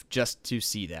stuff just to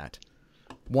see that.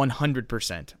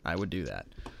 100% I would do that.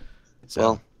 So,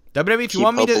 well, WWE, if you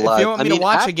want me to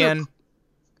watch again,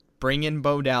 bring in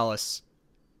Bo Dallas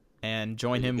and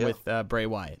join him with Bray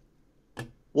Wyatt.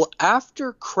 Well,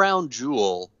 after Crown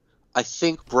Jewel, I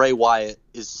think Bray Wyatt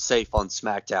is safe on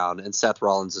SmackDown and Seth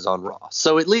Rollins is on Raw.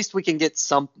 So at least we can get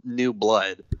some new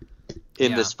blood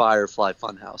in this Firefly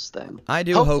Funhouse thing. I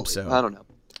do hope so. I don't know.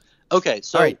 Okay,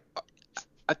 so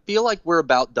I feel like we're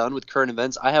about done with current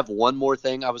events. I have one more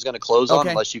thing I was going to close on,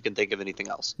 unless you can think of anything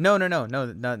else. No,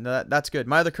 that's good.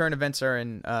 My other current events are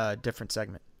in a different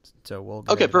segment, so we'll.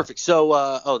 Okay, perfect.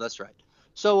 So, that's right.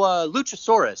 So,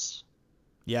 Luchasaurus,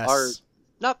 our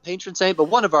not patron saint, but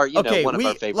one of our, one of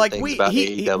our favorite things about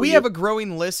AEW. We have a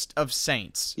growing list of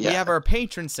saints. Yeah. We have our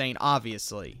patron saint,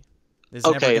 obviously.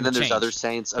 Okay, and then there's other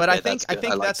saints. But okay, I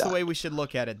think that's the way we should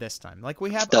look at it this time. Like,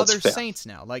 we have other saints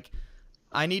now. Like,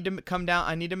 I need to come down.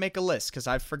 I need to make a list because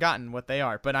I've forgotten what they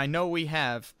are. But I know we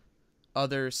have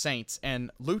other saints,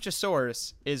 and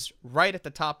Luchasaurus is right at the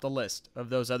top of the list of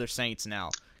those other saints now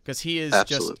because he is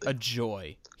just a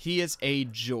joy. He is a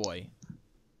joy.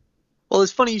 Well,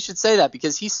 it's funny you should say that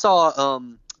because he saw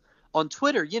on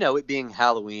Twitter, it being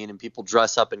Halloween and people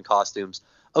dress up in costumes,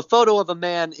 a photo of a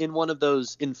man in one of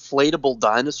those inflatable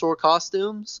dinosaur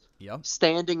costumes. Yep.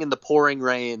 Standing in the pouring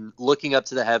rain, looking up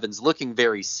to the heavens, looking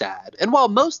very sad. And while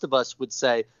most of us would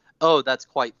say, oh, that's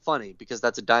quite funny because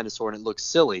that's a dinosaur and it looks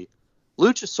silly,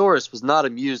 Luchasaurus was not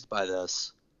amused by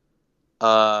this.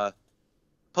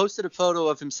 Posted a photo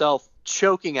of himself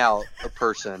choking out a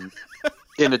person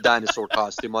in a dinosaur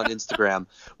costume on Instagram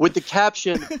with the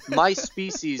caption, "My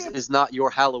species is not your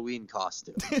Halloween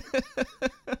costume."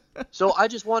 So I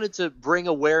just wanted to bring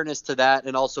awareness to that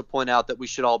and also point out that we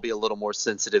should all be a little more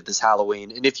sensitive this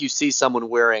Halloween. And if you see someone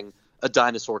wearing a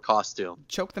dinosaur costume,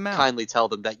 choke them out. Kindly tell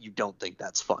them that you don't think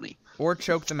that's funny. Or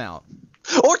choke them out.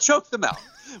 Or choke them out.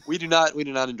 We do not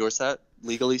endorse that,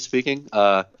 legally speaking.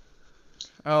 Oh,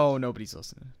 nobody's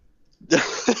listening.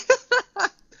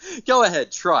 Go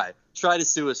ahead, try to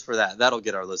sue us for that. That'll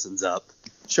get our listens up.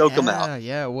 Choke them out.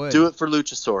 Yeah, it would. Do it for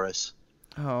Luchasaurus.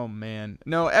 Oh man,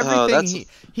 no, everything.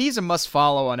 He's a must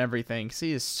follow on everything because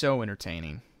he is so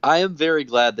entertaining. I am very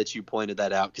glad that you pointed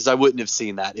that out because I wouldn't have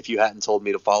seen that if you hadn't told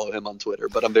me to follow him on Twitter.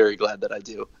 But I'm very glad that I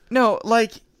do. No,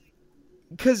 like,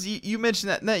 because you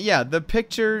mentioned that. Yeah, the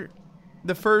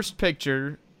first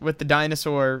picture with the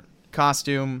dinosaur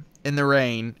costume in the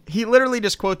rain. He literally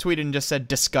just quote tweeted and just said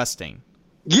disgusting.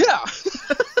 Yeah.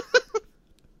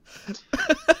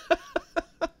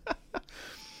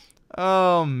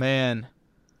 Oh man,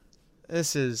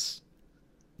 this is,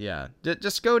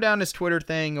 just go down his Twitter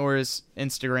thing or his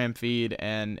Instagram feed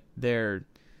and they're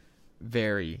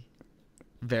very,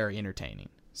 very entertaining.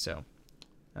 So,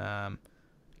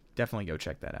 definitely go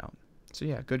check that out. So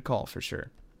yeah, good call for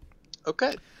sure.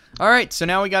 Okay. All right, so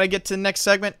now we got to get to the next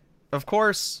segment. Of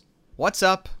course, what's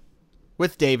up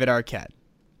with David Arquette?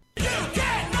 You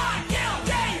cannot kill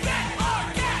David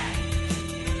Arquette!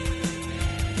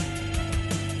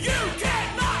 You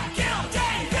cannot kill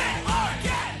David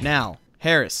Arquette! Now,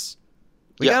 Harris,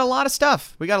 we got a lot of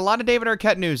stuff. We got a lot of David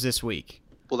Arquette news this week.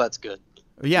 Well, that's good.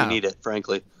 Yeah. We need it,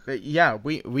 frankly. Yeah,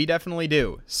 we definitely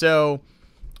do. So,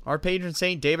 our patron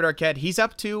saint, David Arquette, he's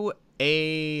up to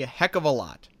a heck of a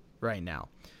lot right now.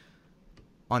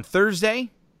 On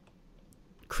Thursday,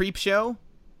 Creep Show,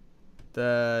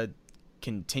 the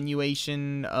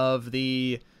continuation of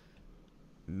the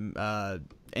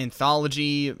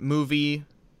anthology movie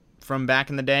from back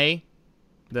in the day,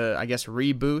 the, I guess,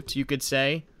 reboot, you could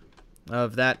say,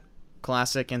 of that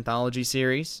classic anthology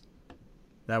series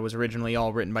that was originally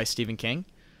all written by Stephen King,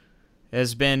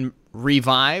 has been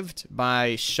revived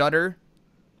by Shudder,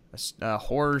 a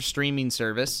horror streaming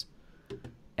service.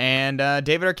 And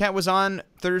David Arquette was on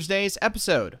Thursday's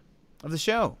episode of the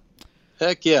show.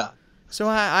 Heck yeah. So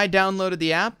I downloaded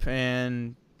the app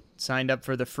and signed up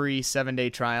for the free 7-day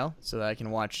trial so that I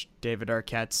can watch David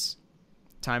Arquette's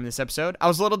time in this episode. I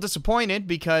was a little disappointed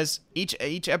because each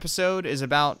episode is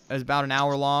about an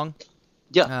hour long.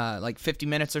 Yeah. Like 50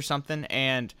 minutes or something.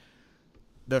 And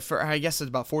I guess it's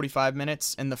about 45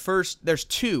 minutes, and there's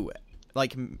 2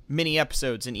 like mini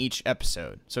episodes in each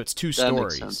episode, so it's 2 That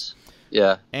stories. makes sense.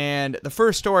 Yeah. And the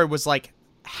first story was like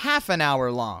half an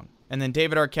hour long, and then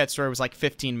David Arquette's story was like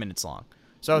 15 minutes long.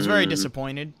 So I was very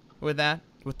disappointed with that,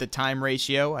 with the time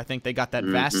ratio. I think they got that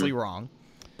vastly wrong,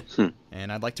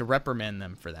 and I'd like to reprimand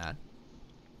them for that,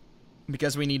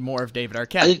 because we need more of David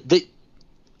Arquette.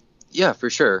 Yeah, for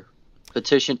sure.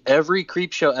 Petition every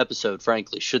Creepshow episode,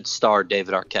 frankly, should star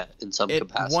David Arquette in some It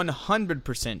capacity.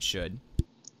 100% should.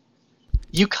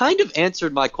 You kind of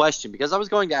answered my question, because I was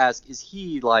going to ask, is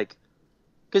he like,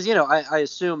 because, you know, I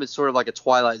assume it's sort of like a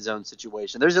Twilight Zone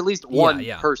situation. There's at least one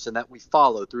person that we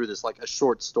follow through this, like a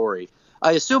short story.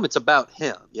 I assume it's about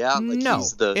him, yeah? Like No,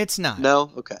 it's not.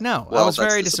 No? Okay. No, Well, I was that's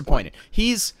very disappointing. disappointed.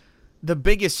 He's the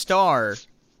biggest star,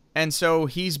 and so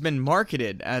he's been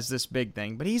marketed as this big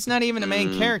thing, but he's not even a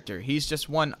main character. He's just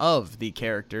one of the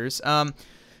characters.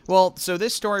 Well, so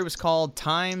this story was called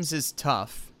Times is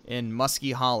Tough in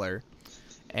Muskie Holler,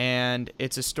 and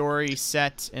it's a story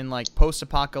set in like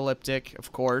post-apocalyptic,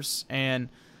 of course, and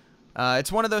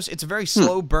it's one of those, it's a very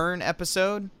slow burn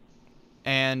episode,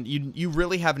 and you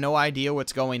really have no idea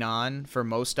what's going on for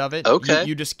most of it. Okay.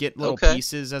 You just get little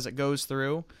pieces as it goes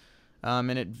through,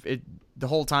 and it the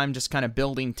whole time just kind of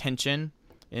building tension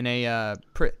in a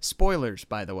spoilers,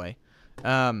 by the way.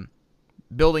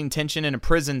 Building tension in a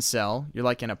prison cell. You're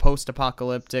like in a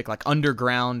post-apocalyptic, like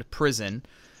underground prison,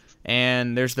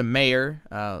 and there's the mayor,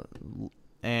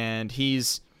 and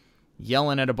he's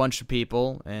yelling at a bunch of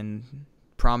people and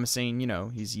promising, you know,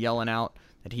 he's yelling out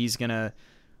that he's gonna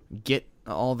get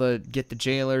the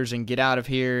jailers and get out of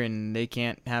here, and they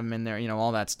can't have him in there, you know,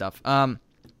 all that stuff.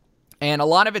 And a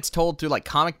lot of it's told through like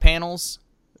comic panels.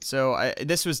 So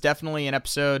this was definitely an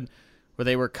episode where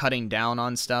they were cutting down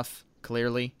on stuff,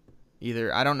 clearly.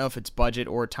 Either, I don't know if it's budget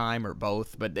or time or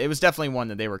both, but it was definitely one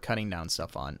that they were cutting down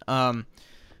stuff on.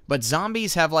 But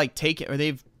zombies have like taken, or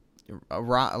they've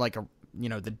you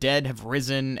know, the dead have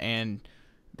risen and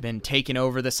been taking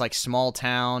over this like small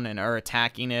town and are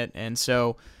attacking it. And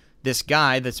so this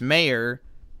guy, this mayor,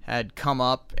 had come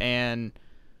up, and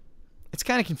it's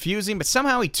kind of confusing, but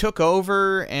somehow he took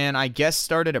over and I guess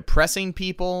started oppressing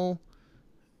people,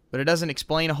 but it doesn't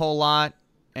explain a whole lot.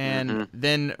 And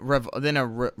then a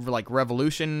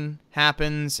revolution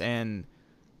happens, and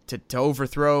to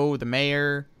overthrow the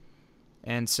mayor,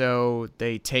 and so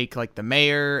they take like the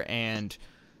mayor and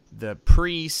the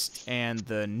priest and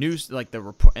the news, like the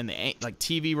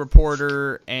TV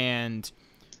reporter and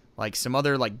like some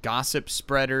other like gossip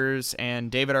spreaders, and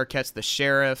David Arquette's the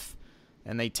sheriff,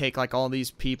 and they take like all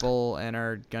these people and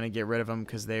are gonna get rid of them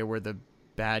because they were the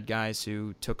bad guys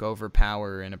who took over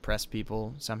power and oppressed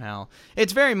people somehow.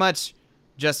 It's very much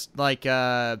just like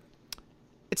it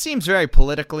seems very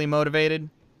politically motivated,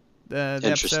 the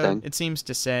episode. It seems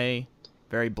to say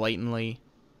very blatantly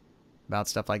about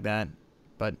stuff like that.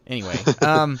 But anyway,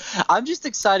 I'm just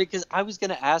excited because I was going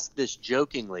to ask this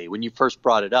jokingly when you first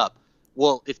brought it up.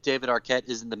 Well, if David Arquette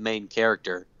isn't the main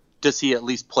character, does he at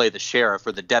least play the sheriff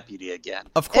or the deputy again?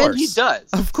 Of course. And he does.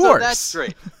 Of course. So that's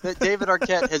great. That David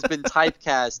Arquette has been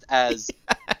typecast as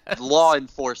law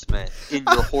enforcement in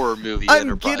your horror movie I'm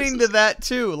enterprises. getting to that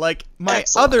too. Like my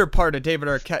Excellent. other part of David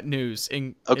Arquette news.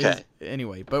 Okay.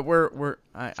 Anyway, but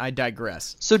I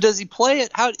digress. So does he play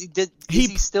it? Is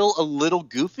he still a little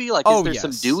goofy? Like, is there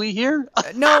some Dewey here?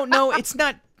 No, it's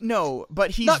not. No,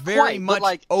 but he's Not very quite, much but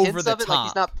like over hints the of it, top. like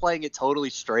he's not playing it totally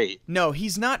straight. No,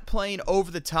 he's not playing over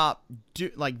the top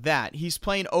like that. He's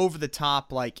playing over the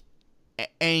top like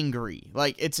angry.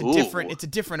 Like it's a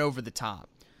different over the top.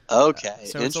 Okay,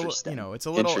 So interesting. it's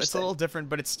a little different,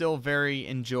 but it's still very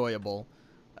enjoyable.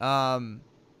 And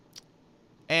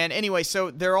anyway,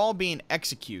 so they're all being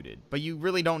executed, but you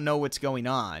really don't know what's going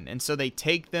on. And so they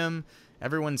take them,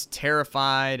 everyone's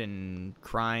terrified and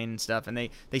crying and stuff, and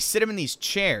they sit them in these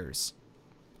chairs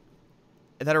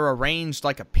that are arranged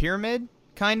like a pyramid,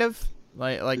 kind of.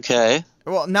 Like Okay.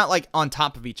 Well, not like on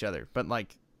top of each other, but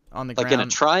like on the Like ground. in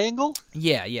a triangle?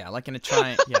 Yeah, like in a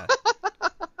triangle. Yeah.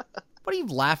 What are you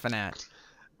laughing at?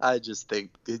 I just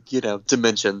think,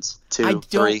 dimensions. 2, I 3,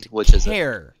 don't which is it?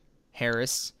 care,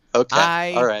 Harris.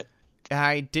 Okay, all right.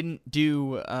 I didn't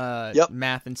do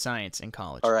math and science in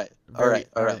college. All right, all right.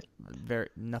 Very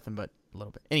nothing but a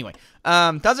little bit. Anyway,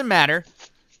 doesn't matter.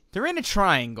 They're in a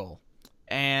triangle,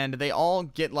 and they all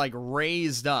get like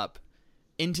raised up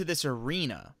into this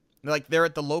arena. Like they're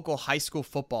at the local high school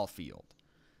football field,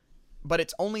 but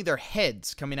it's only their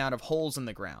heads coming out of holes in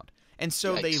the ground, and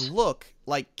so they look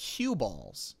like cue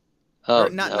balls. Oh, Or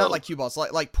not like cue balls,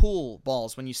 like pool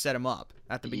balls when you set them up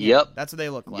at the beginning. Yep. That's what they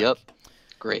look like. Yep.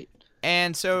 Great.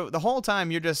 And so the whole time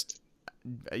you're just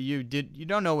you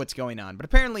don't know what's going on. But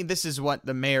apparently this is what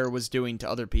the mayor was doing to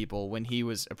other people when he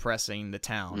was oppressing the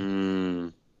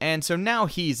town. And so now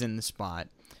he's in the spot.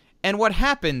 And what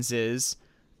happens is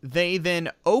they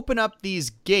then open up these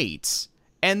gates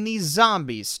and these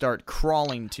zombies start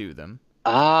crawling to them.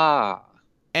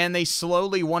 And they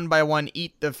slowly, one by one,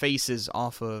 eat the faces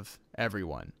off of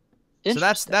everyone. So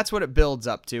that's what it builds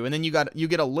up to. And then you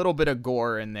get a little bit of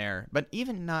gore in there, but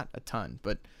even not a ton,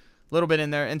 but a little bit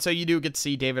in there. And so you do get to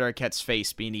see David Arquette's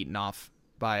face being eaten off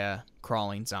by a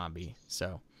crawling zombie.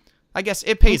 So I guess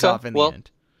it pays off in the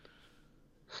end.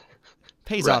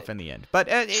 Pays off in the end. But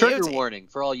trigger warning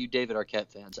for all you David Arquette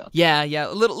fans out Yeah. there.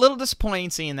 A little disappointing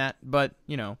seeing that, but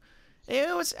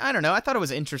it was, I don't know, I thought it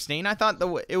was interesting. I thought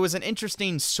it was an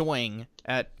interesting swing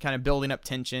at kind of building up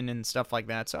tension and stuff like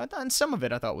that. So I thought some of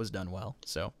it I thought was done well.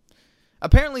 So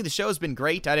apparently the show's been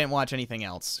great. I didn't watch anything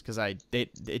else because it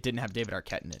didn't have David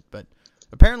Arquette in it. But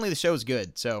apparently the show's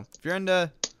good. So if you're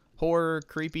into horror,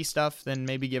 creepy stuff, then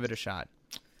maybe give it a shot.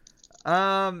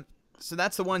 So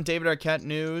that's the one David Arquette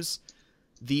news.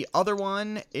 The other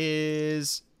one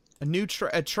is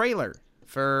a trailer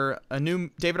for a new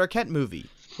David Arquette movie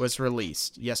was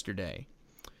released yesterday.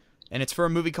 And it's for a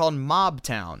movie called Mob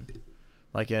Town.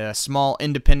 Like a small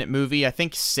independent movie. I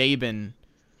think Saban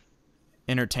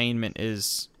Entertainment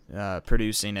is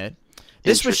producing it.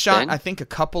 This was shot, I think, a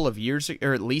couple of years,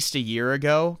 or at least a year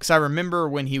ago. Because I remember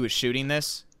when he was shooting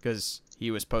this, because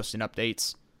he was posting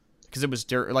updates. Because it was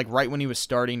like right when he was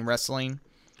starting wrestling.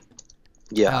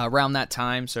 Yeah. Around that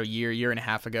time, so year and a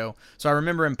half ago. So I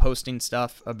remember him posting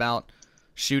stuff about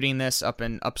shooting this up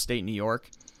in upstate New York.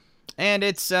 And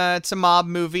it's a mob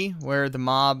movie where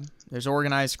there's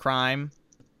organized crime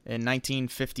in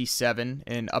 1957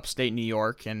 in upstate New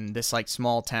York in this like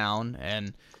small town,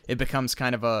 and it becomes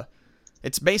kind of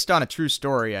it's based on a true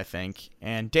story, I think.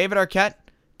 And David Arquette,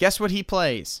 guess what he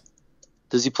plays?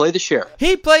 Does he play the sheriff?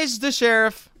 He plays the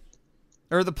sheriff.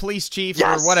 Or the police chief,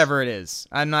 or whatever it is.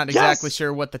 I'm not exactly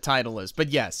sure what the title is, but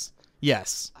yes.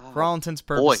 For all intents and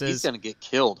purposes. Boy, he's going to get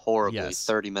killed horribly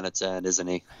 30 minutes in, isn't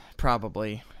he?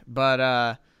 Probably.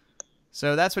 But,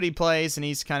 so that's what he plays, and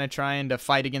he's kind of trying to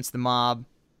fight against the mob.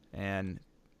 And,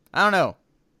 I don't know.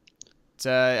 It's,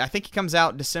 I think he comes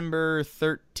out December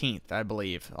 13th, I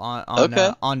believe,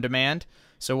 on demand.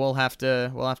 So we'll have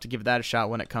to give that a shot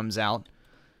when it comes out.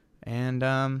 And,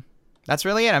 that's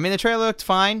really it. I mean, the trailer looked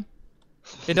fine.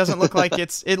 It doesn't look like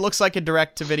it looks like a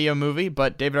direct-to-video movie,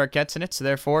 but David Arquette's in it, so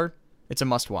therefore, it's a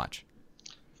must-watch.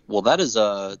 Well, that's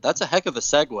a heck of a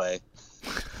segue.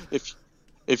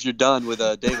 If you're done with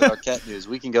David Arquette news,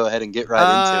 we can go ahead and get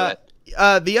right into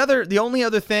it. The only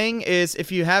other thing is,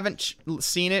 if you haven't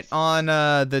seen it on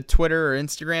the Twitter or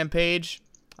Instagram page,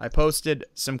 I posted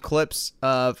some clips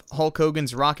of Hulk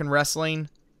Hogan's Rockin' Wrestling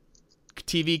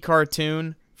TV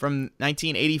cartoon from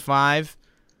 1985.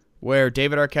 Where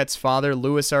David Arquette's father,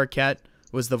 Louis Arquette,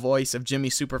 was the voice of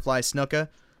Jimmy Superfly Snuka.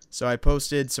 So I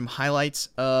posted some highlights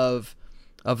of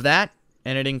that,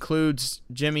 and it includes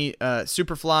Jimmy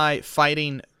Superfly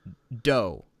fighting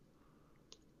dough.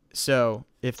 So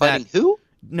if fighting who?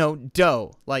 No,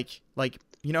 dough. Like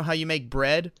you know how you make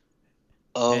bread?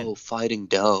 Oh, fighting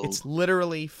dough. It's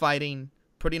literally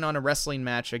putting on a wrestling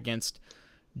match against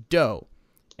dough.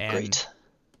 And great.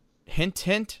 Hint,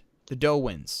 hint. The dough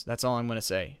wins. That's all I'm going to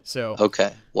say. So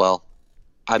okay, well,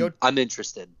 I'm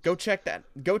interested. Go check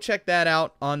that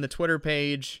out on the Twitter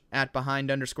page at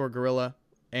 @behind_gorilla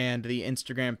and the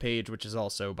Instagram page, which is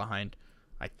also behind.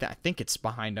 I think it's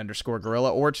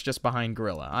behind_gorilla, or it's just behind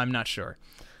gorilla. I'm not sure.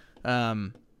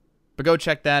 But go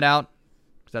check that out.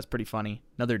 That's pretty funny.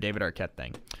 Another David Arquette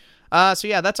thing. So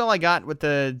yeah, that's all I got with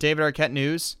the David Arquette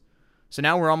news. So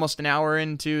now we're almost an hour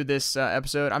into this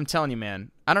episode. I'm telling you,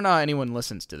 man, I don't know how anyone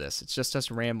listens to this. It's just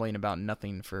us rambling about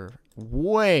nothing for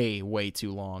way, way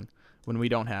too long when we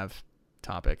don't have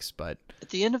topics. But at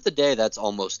the end of the day, that's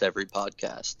almost every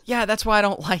podcast. Yeah, that's why I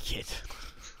don't like it.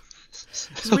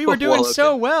 Because we were doing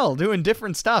so well, doing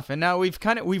different stuff, and now we've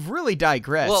really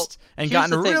digressed and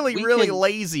gotten really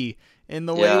lazy in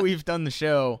the way we've done the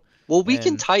show. Well, we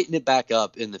can tighten it back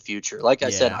up in the future. Like I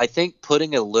said, I think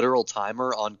putting a literal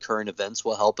timer on current events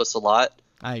will help us a lot.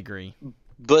 I agree.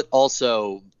 But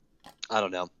also, I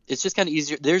don't know. It's just kind of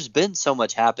easier. There's been so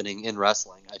much happening in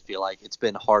wrestling. I feel like it's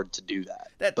been hard to do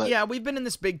that. Yeah, we've been in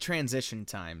this big transition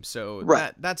time, so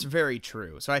that's very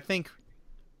true. So I think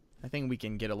we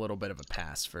can get a little bit of a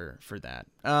pass for that.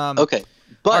 Okay.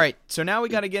 But, all right, so now we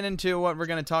got to get into what we're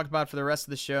going to talk about for the rest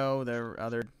of the show. The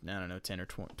other, 10 or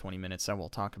 20 minutes that we'll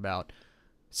talk about.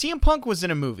 CM Punk was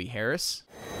in a movie, Harris.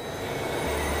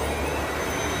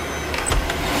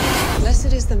 Blessed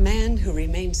Blessed is the man who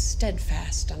remains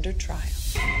steadfast under trial.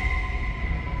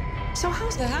 So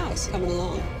how's the house coming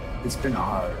along? It's been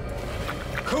hard.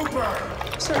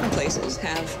 Cooper! Certain places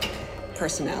have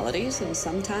personalities, and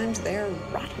sometimes they're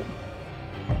rotten.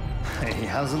 Hey,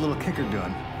 how's the little kicker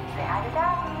doing?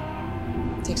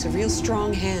 Takes a real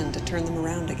strong hand to turn them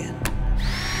around again.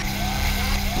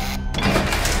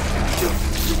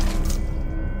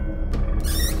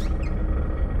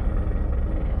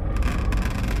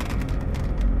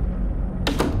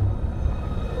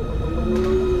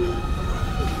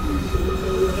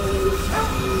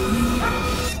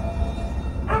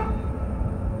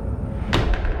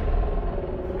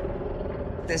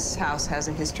 This house has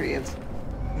a history of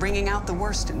bringing out the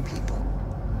worst in people.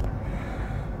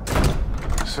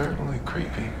 Certainly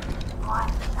creepy. What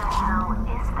the hell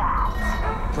is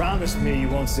that? Promise me you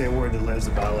won't say a word to Liz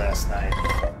about last night.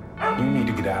 You need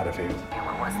to get out of here.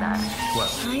 What was that? What?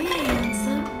 Hi,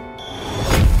 handsome.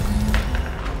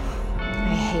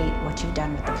 I hate what you've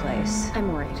done with the place.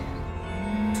 I'm worried.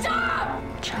 Stop!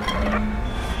 Charlie.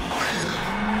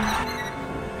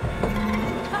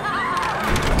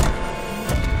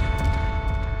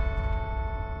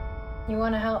 You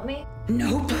want to help me?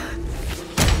 Nope.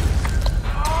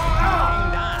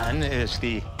 Don is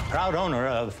the proud owner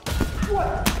of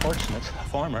Portsmouth's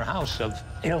former house of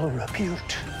ill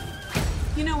repute.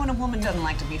 You know when a woman doesn't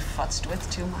like to be futzed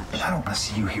with too much? I don't want to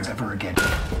see you here ever again.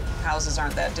 Houses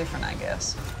aren't that different, I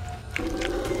guess.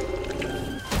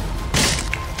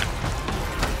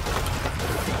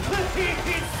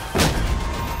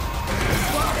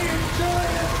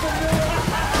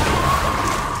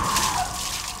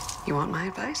 You want my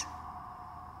advice?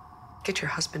 Get your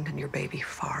husband and your baby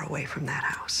far away from that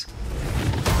house.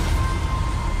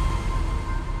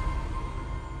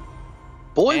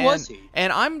 Boy, was he.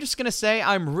 And I'm just going to say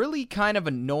I'm really kind of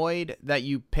annoyed that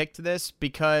you picked this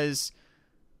because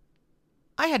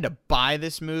I had to buy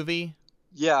this movie.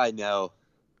 Yeah, I know.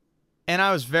 And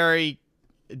I was very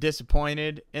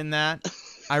disappointed in that.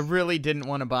 I really didn't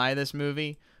want to buy this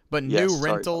movie. But new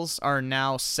rentals are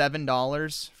now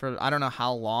 $7 for I don't know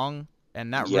how long.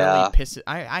 And that really pisses...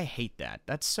 I hate that.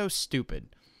 That's so stupid.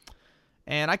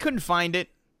 And I couldn't find it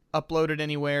uploaded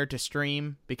anywhere to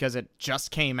stream because it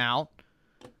just came out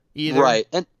either. Right.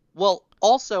 And, well,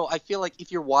 also, I feel like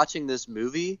if you're watching this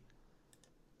movie,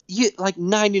 like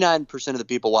 99% of the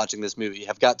people watching this movie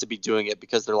have got to be doing it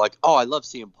because they're like, oh, I love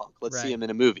CM Punk. Let's see him in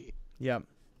a movie. Yep.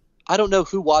 I don't know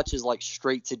who watches like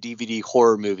straight to DVD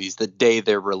horror movies the day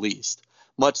they're released,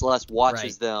 much less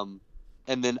watches them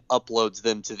and then uploads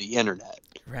them to the internet.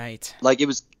 Right. Like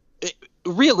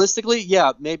realistically,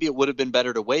 yeah, maybe it would have been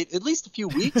better to wait at least a few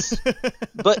weeks,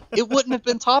 but it wouldn't have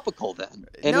been topical then.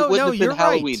 And it wouldn't have been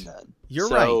Halloween then.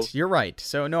 You're right.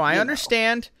 So no, I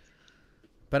understand,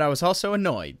 but I was also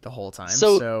annoyed the whole time.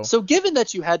 So given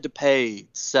that you had to pay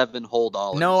 $7 whole,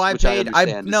 no, I paid. I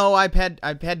had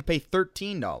to pay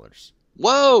 $13.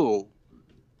 Whoa.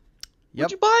 Yep.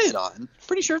 What'd you buy it on?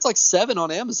 Pretty sure it's like $7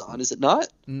 on Amazon, is it not?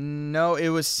 No, it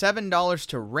was $7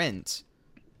 to rent,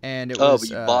 and it was but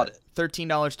you bought it.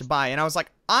 $13 to buy. And I was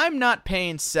like, I'm not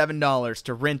paying $7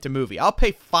 to rent a movie. I'll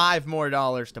pay $5 more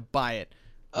to buy it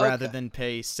rather than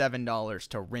pay $7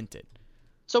 to rent it.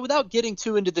 So without getting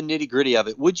too into the nitty-gritty of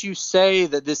it, would you say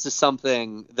that this is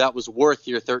something that was worth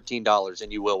your $13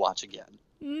 and you will watch again?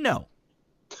 No.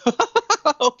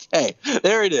 Okay,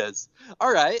 there it is.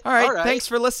 All right. Thanks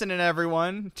for listening,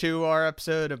 everyone, to our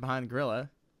episode of Behind the Gorilla.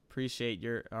 Appreciate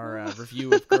our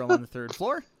review of Girl on the Third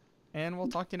Floor, and we'll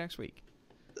talk to you next week.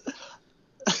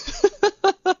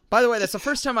 By the way, that's the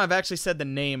first time I've actually said the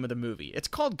name of the movie. It's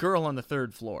called Girl on the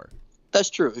Third Floor. That's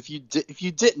true. If you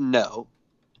didn't know,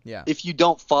 if you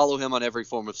don't follow him on every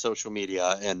form of social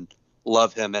media and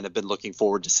love him and have been looking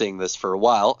forward to seeing this for a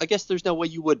while, I guess there's no way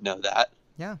you would know that.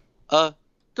 Yeah.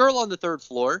 Girl on the Third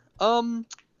Floor.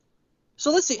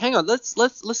 So let's see. Hang on.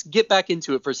 Let's get back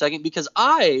into it for a second because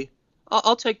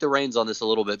I'll take the reins on this a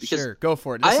little bit because sure, go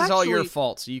for it. This is all your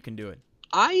fault, so you can do it.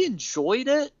 I enjoyed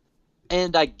it,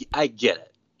 and I get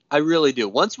it. I really do.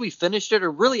 Once we finished it, or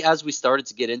really as we started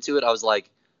to get into it, I was like,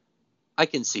 I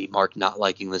can see Mark not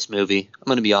liking this movie. I'm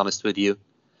going to be honest with you.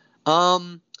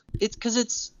 It's because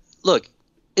it's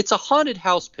a haunted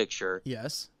house picture.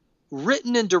 Yes.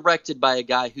 Written and directed by a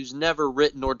guy who's never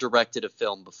written or directed a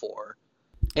film before.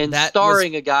 And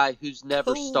starring a guy who's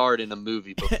never starred in a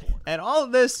movie before. And all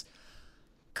of this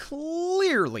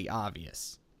clearly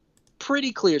obvious.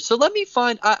 Pretty clear. So let me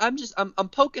find I'm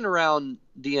poking around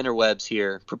the interwebs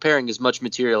here, preparing as much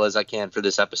material as I can for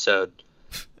this episode.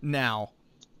 Now.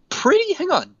 Pretty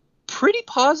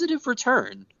positive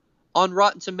return on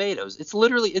Rotten Tomatoes. It's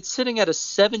sitting at a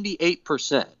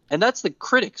 78%, and that's the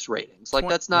critics' ratings. Like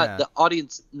that's not the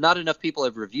audience. Not enough people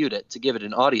have reviewed it to give it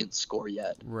an audience score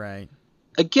yet. Right.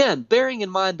 Again, bearing in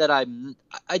mind that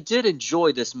I did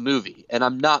enjoy this movie, and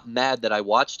I'm not mad that I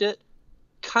watched it.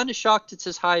 Kind of shocked it's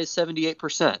as high as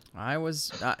 78%. I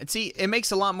was see, it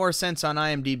makes a lot more sense on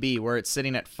IMDb where it's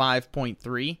sitting at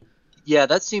 5.3. Yeah,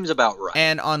 that seems about right.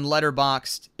 And on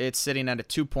Letterboxd, it's sitting at a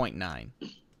 2.9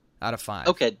 out of 5.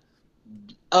 Okay.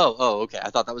 Oh, okay. I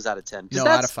thought that was out of 10. No,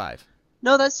 out of 5.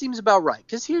 No, that seems about right.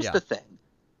 Because here's the thing.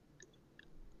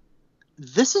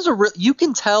 This is you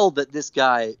can tell that this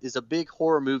guy is a big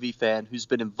horror movie fan who's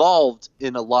been involved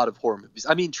in a lot of horror movies.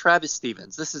 I mean, Travis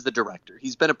Stevens, this is the director.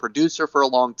 He's been a producer for a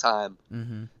long time.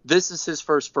 Mm-hmm. This is his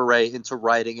first foray into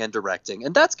writing and directing.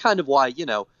 And that's kind of why,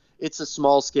 it's a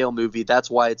small scale movie. That's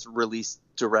why it's released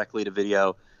directly to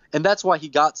video. And that's why he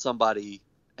got somebody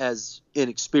as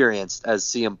inexperienced as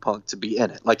CM Punk to be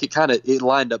in it. Like it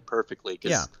lined up perfectly.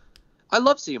 Yeah. I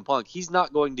love CM Punk. He's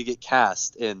not going to get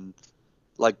cast in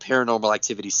like Paranormal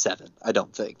Activity 7, I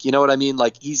don't think. You know what I mean?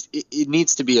 Like it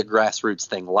needs to be a grassroots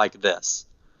thing like this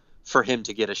for him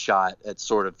to get a shot at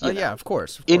sort of, of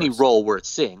course. Any role worth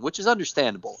seeing, which is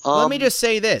understandable. Let me just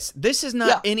say this. This is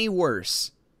not any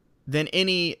worse than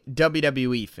any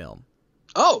WWE film.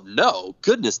 Oh, no.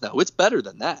 Goodness, no. It's better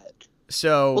than that.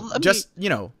 So,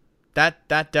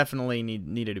 that definitely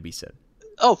needed to be said.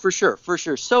 Oh, for sure.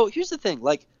 So, here's the thing.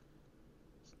 Like,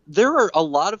 there are a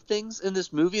lot of things in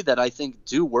this movie that I think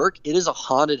do work. It is a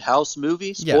haunted house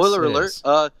movie. Spoiler alert.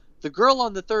 The girl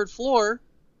on the third floor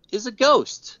is a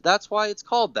ghost. That's why it's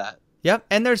called that. Yep,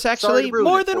 and there's actually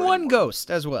more than one ghost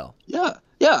as well.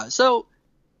 Yeah. So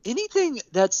anything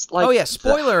that's like... Oh, yeah,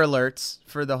 spoiler alerts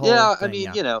for the whole thing. I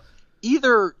mean,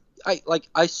 either...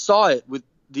 I saw it with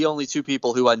the only two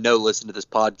people who I know listen to this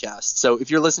podcast. So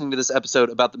if you're listening to this episode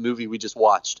about the movie we just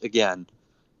watched, again,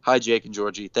 hi, Jake and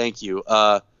Georgie. Thank you.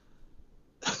 I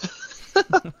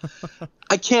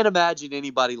can't imagine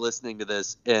anybody listening to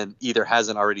this and either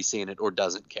hasn't already seen it or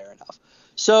doesn't care enough.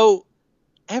 So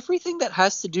everything that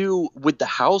has to do with the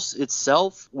house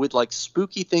itself, with like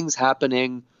spooky things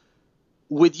happening,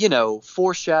 with,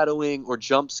 foreshadowing or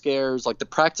jump scares, like the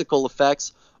practical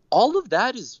effects, all of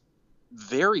that is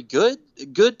very good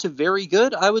to very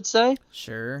good, I would say.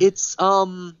 Sure. It's,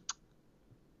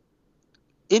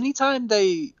 anytime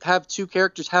they have two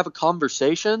characters have a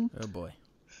conversation, oh boy,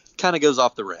 kind of goes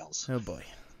off the rails. Oh boy.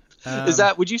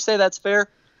 Would you say that's fair?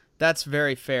 That's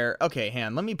very fair. Okay,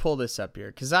 Han, let me pull this up here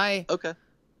because Okay.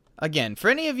 Again, for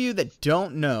any of you that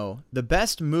don't know, the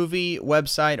best movie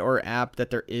website or app that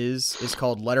there is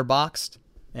called Letterboxd,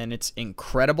 and it's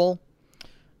incredible.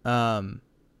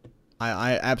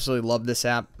 I absolutely love this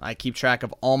app. I keep track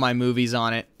of all my movies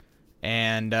on it,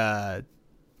 and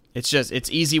it's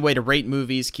easy way to rate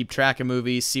movies, keep track of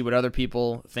movies, see what other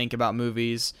people think about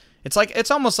movies.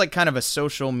 It's almost like kind of a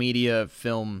social media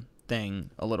film thing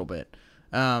a little bit.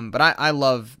 But I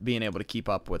love being able to keep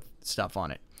up with stuff on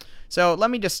it. So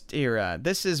let me just here.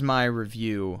 This is my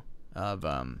review of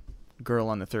Girl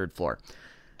on the Third Floor.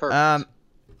 Perfect.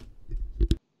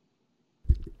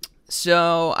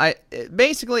 So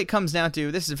basically it comes down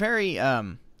to this is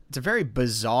it's a very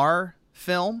bizarre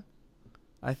film.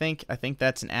 I think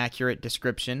that's an accurate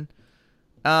description.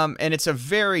 And it's a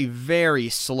very, very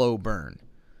slow burn.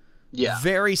 Yeah.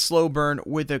 Very slow burn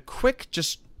with a quick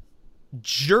just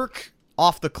jerk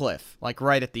off the cliff, like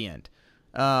right at the end.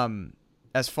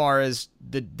 As far as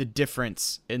the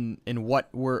difference in what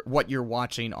you're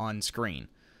watching on screen.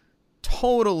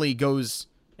 Totally goes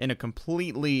in a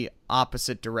completely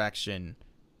opposite direction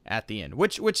at the end,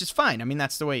 which is fine. I mean,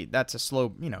 that's a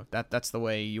slow, that's the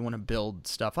way you want to build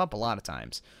stuff up a lot of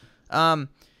times.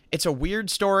 It's a weird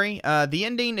story. The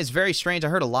ending is very strange. I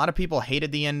heard a lot of people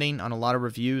hated the ending on a lot of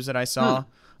reviews that I saw.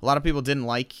 A lot of people didn't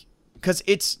like, because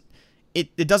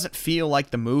it doesn't feel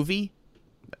like the movie.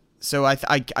 So I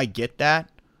get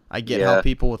that. I get how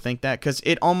people will think that, because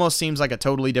it almost seems like a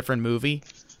totally different movie.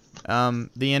 The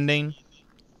ending,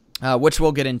 which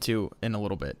we'll get into in a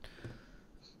little bit.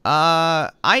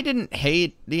 I didn't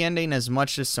hate the ending as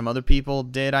much as some other people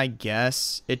did, I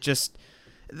guess. It just...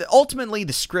 Ultimately,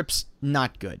 the script's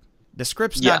not good. The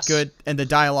script's not good, and the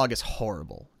dialogue is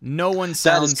horrible. No one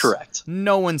sounds... That is correct.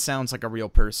 No one sounds like a real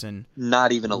person.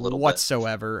 Not even a little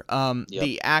whatsoever.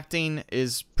 The acting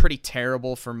is pretty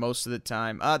terrible for most of the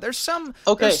time. There's some...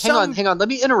 Okay, hang on. Let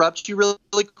me interrupt you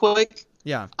really quick.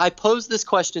 Yeah. I posed this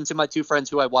question to my two friends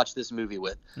who I watched this movie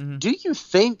with. Mm-hmm. Do you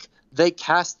think they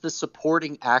cast the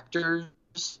supporting actors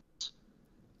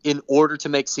in order to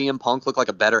make CM Punk look like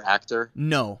a better actor?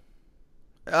 No.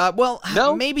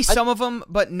 No? maybe some of them,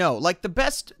 but no. Like the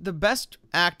best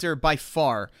actor by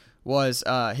far was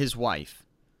his wife.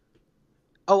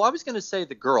 Oh, I was going to say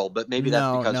the girl, but maybe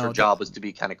that's because her job was to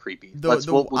be kind of creepy.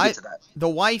 We'll get to that. The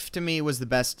wife to me was the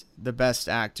best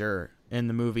actor in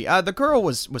the movie. The girl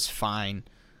was fine.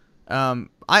 But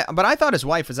I thought his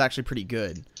wife was actually pretty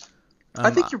good. I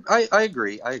think I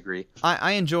agree.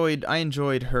 I enjoyed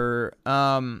her.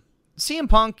 CM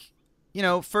Punk,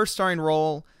 first starring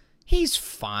role, he's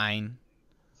fine.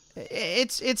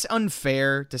 It's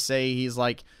unfair to say he's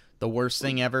like the worst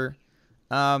thing ever.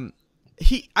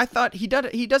 I thought he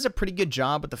does a pretty good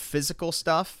job with the physical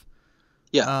stuff.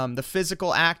 Yeah. The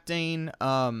physical acting,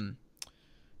 some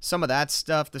of that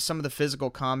stuff, some of the physical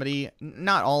comedy.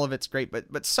 Not all of it's great,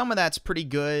 but some of that's pretty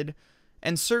good,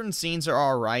 and certain scenes are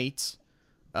all right.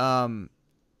 And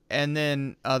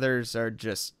then others are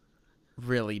just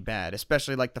really bad,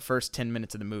 especially like the first 10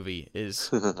 minutes of the movie is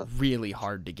really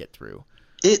hard to get through.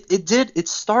 It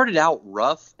started out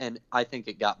rough, and I think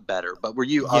it got better. But were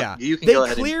you? Yeah, you can go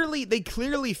ahead. They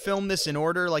clearly filmed this in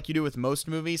order, like you do with most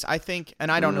movies. I think, and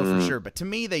I don't know for sure, but to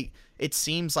me, it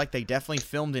seems like they definitely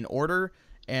filmed in order,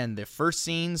 and the first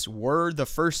scenes were the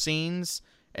first scenes,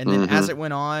 and then as it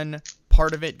went on,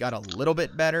 part of it got a little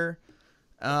bit better.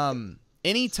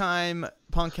 Anytime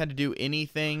Punk had to do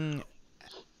anything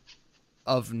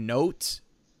of note,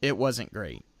 it wasn't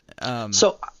great.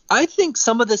 So I think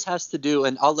some of this has to do,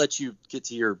 and I'll let you get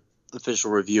to your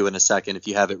official review in a second if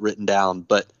you have it written down,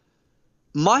 but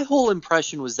my whole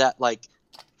impression was that like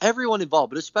everyone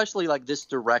involved, but especially like this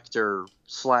director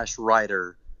 /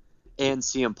 writer and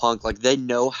CM Punk, like they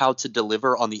know how to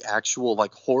deliver on the actual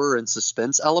like horror and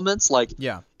suspense elements. Like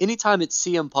anytime it's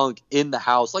CM Punk in the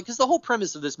house, like, because the whole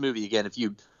premise of this movie, again, if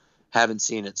you haven't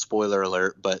seen it, spoiler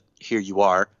alert, but here you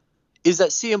are, is that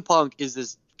CM Punk is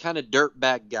this kind of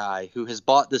dirtbag guy who has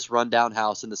bought this rundown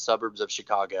house in the suburbs of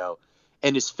Chicago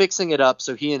and is fixing it up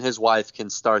so he and his wife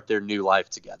can start their new life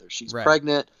together. She's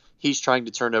pregnant. He's trying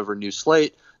to turn over a new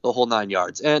slate, the whole 9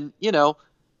 yards. And,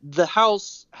 the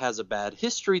house has a bad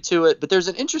history to it, but there's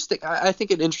an interesting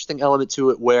element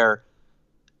to it where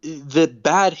the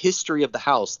bad history of the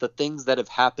house, the things that have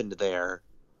happened there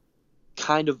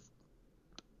kind of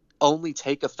only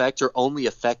take effect or only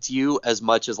affect you as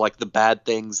much as like the bad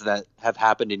things that have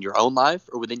happened in your own life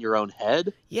or within your own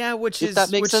head. Yeah, if that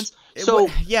makes sense.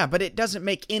 But it doesn't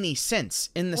make any sense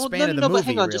in the span of the movie. But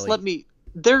hang on, really. Just let me.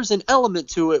 There's an element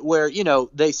to it where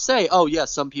they say, oh yeah,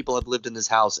 some people have lived in this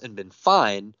house and been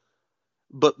fine,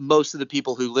 but most of the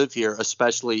people who live here,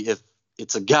 especially if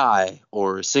it's a guy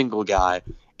or a single guy,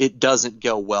 it doesn't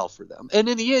go well for them. And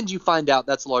in the end, you find out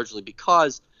that's largely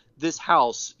because this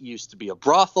house used to be a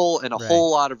brothel and a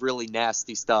whole lot of really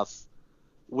nasty stuff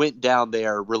went down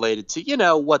there related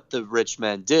to, what the rich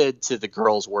men did to the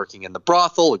girls working in the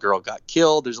brothel. A girl got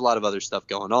killed. There's a lot of other stuff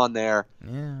going on there.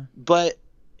 Yeah. But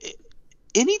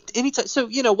anytime, so,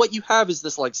 what you have is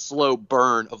this like slow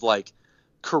burn of like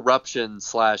corruption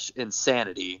 /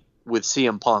 insanity with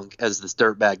CM Punk as this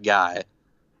dirtbag guy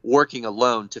working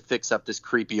alone to fix up this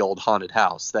creepy old haunted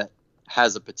house that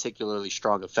has a particularly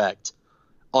strong effect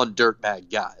on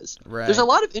dirtbag guys. Right. There's a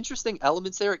lot of interesting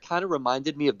elements there. It kind of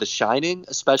reminded me of The Shining,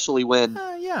 especially when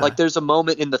like there's a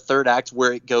moment in the third act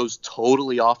where it goes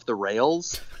totally off the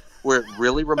rails, where it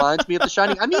really reminds me of The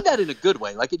Shining. I mean that in a good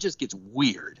way. Like it just gets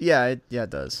weird. Yeah, it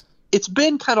does. It's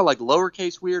been kind of like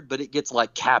lowercase weird, but it gets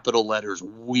like capital letters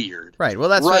weird. Right. Well,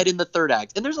 that's in the third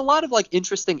act. And there's a lot of like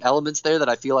interesting elements there that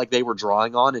I feel like they were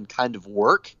drawing on and kind of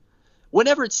work.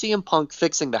 Whenever it's CM Punk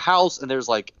fixing the house and there's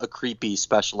like a creepy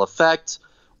special effect,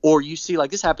 or you see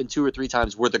like this happened 2 or 3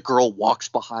 times where the girl walks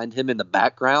behind him in the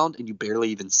background and you barely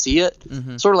even see it.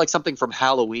 Mm-hmm. Sort of like something from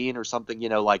Halloween or something,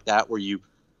 like that, where you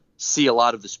see a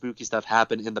lot of the spooky stuff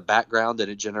happen in the background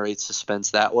and it generates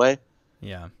suspense that way.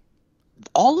 Yeah.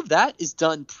 All of that is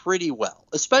done pretty well,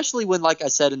 especially when, like I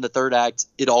said, in the third act,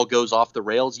 it all goes off the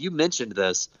rails. You mentioned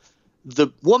this. The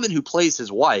woman who plays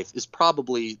his wife is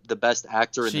probably the best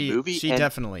actor in the movie. She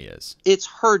definitely is. It's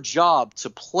her job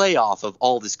to play off of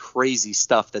all this crazy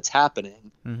stuff that's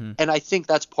happening. Mm-hmm. And I think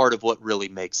that's part of what really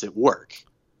makes it work.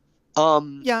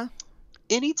 Yeah.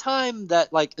 Anytime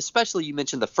that, like, especially you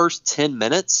mentioned the first 10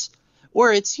 minutes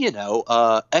where it's,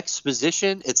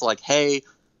 exposition. It's like, hey,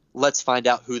 let's find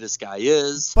out who this guy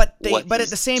is. But at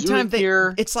the same time,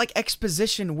 it's like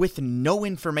exposition with no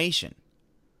information.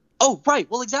 Oh, right.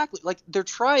 Well, exactly. Like they're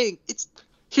trying.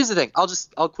 Here's the thing.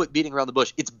 I'll quit beating around the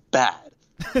bush. It's bad.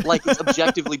 Like it's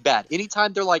objectively bad.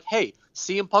 Anytime they're like, hey,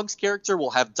 CM Punk's character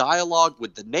will have dialogue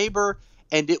with the neighbor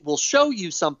and it will show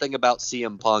you something about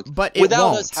CM Punk, but it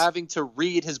without won't. us having to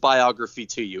read his biography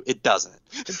to you. It doesn't.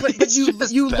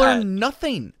 But you learn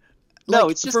nothing. No,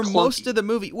 it's just for clunky. most of the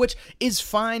movie, which is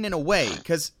fine in a way,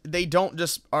 because they don't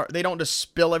just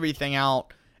spill everything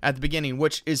out at the beginning,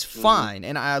 which is fine,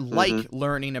 and I like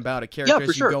learning about a character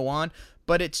as you go on.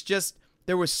 But it's just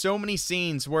there was so many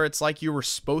scenes where it's like you were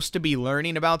supposed to be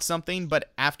learning about something,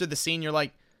 but after the scene, you're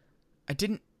like, I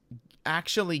didn't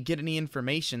actually get any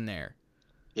information there.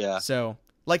 Yeah. So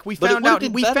like we found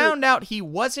out he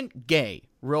wasn't gay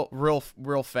real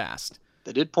fast.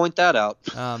 They did point that out.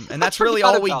 And that's really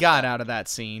all we got out of that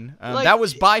scene. That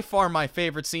was by far my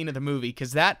favorite scene of the movie,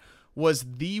 because that was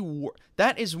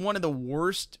that is one of the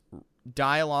worst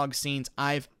dialogue scenes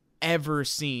I've ever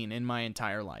seen in my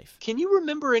entire life. Can you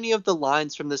remember any of the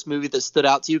lines from this movie that stood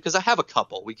out to you? Because I have a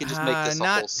couple. We can just make this a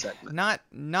whole segment.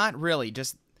 Not really.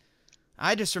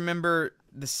 I just remember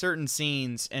the certain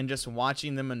scenes and just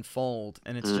watching them unfold,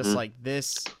 and it's just like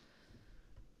this.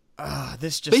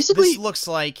 This looks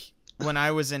like when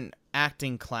I was in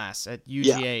acting class at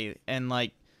UGA,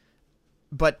 and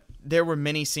but there were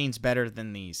many scenes better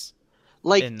than these.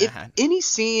 Like, if any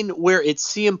scene where it's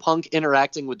CM Punk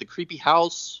interacting with the creepy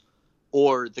house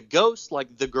or the ghost,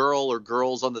 like the girl or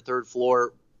girls on the third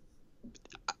floor,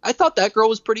 I thought that girl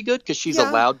was pretty good because she's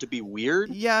allowed to be weird.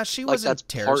 Yeah, she wasn't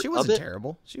terrible. She wasn't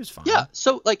terrible. She was fine. Yeah,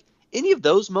 so like any of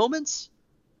those moments,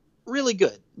 really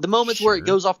good. The moments where it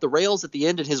goes off the rails at the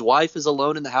end and his wife is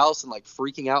alone in the house and like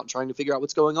freaking out and trying to figure out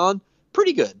what's going on,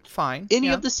 pretty good. Fine. Any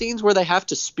of the scenes where they have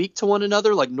to speak to one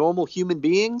another like normal human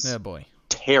beings, oh boy,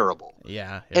 terrible.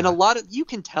 Yeah. And a lot of, you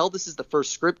can tell this is the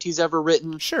first script he's ever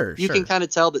written. Sure. You can kind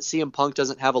of tell that CM Punk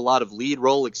doesn't have a lot of lead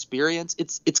role experience.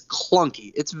 It's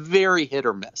clunky. It's very hit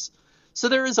or miss. So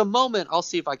there is a moment, I'll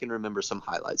see if I can remember some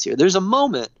highlights here. There's a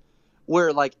moment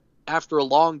where, like, after a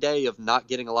long day of not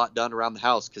getting a lot done around the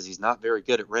house because he's not very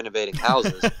good at renovating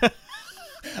houses.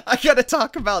 I got to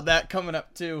talk about that coming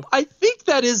up too. I think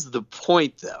that is the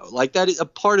point, though. Like, that is a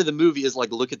part of the movie is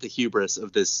like, look at the hubris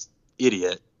of this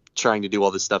idiot trying to do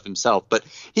all this stuff himself. But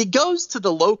he goes to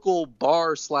the local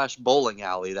bar / bowling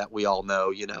alley that we all know,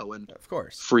 you know, and of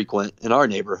course frequent in our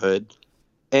neighborhood.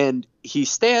 And he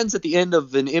stands at the end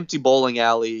of an empty bowling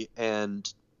alley,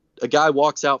 and a guy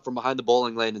walks out from behind the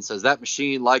bowling lane and says, "That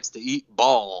machine likes to eat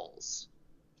balls."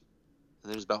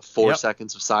 And there's about 4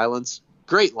 seconds of silence.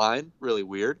 Great line. Really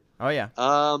weird. Oh, yeah.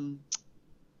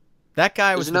 That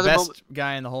guy was the best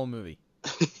guy in the whole movie.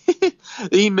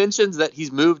 He mentions that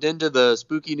he's moved into the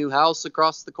spooky new house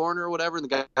across the corner or whatever, and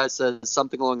the guy says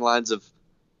something along the lines of,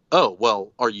 "Oh,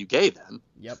 well, are you gay then?"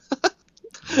 Yep.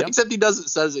 Except he doesn't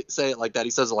say it like that.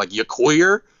 He says it like, "You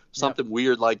queer?" Something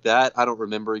weird like that. I don't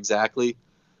remember exactly.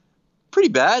 Pretty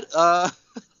bad.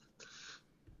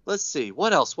 Let's see.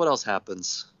 What else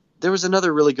happens? There was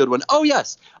another really good one. Oh,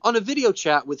 yes. On a video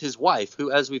chat with his wife,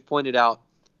 who, as we've pointed out,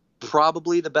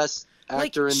 probably the best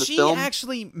actor in the film. She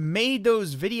actually made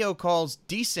those video calls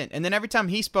decent, and then every time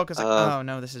he spoke, I was like, "Oh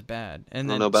no, this is bad." And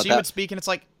then she would speak, and it's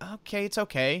like, "Okay, it's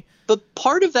okay." But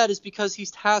part of that is because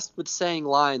he's tasked with saying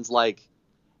lines like,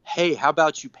 "Hey, how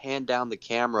about you pan down the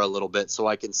camera a little bit so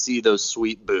I can see those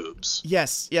sweet boobs?"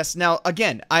 Yes. Now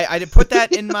again, I did put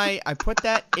that in my. I put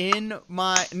that in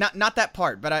my. Not that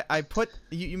part, but I put.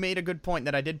 You made a good point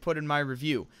that I did put in my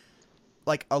review.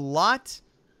 Like, a lot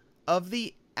of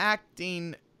the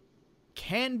acting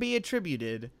can be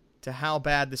attributed to how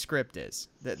bad the script is.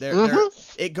 That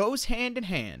it goes hand in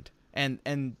hand, and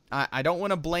I don't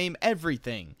want to blame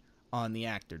everything on the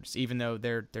actors, even though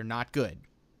they're not good.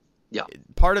 Yeah,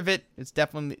 part of it is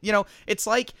definitely, you know, it's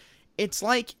like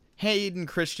Hayden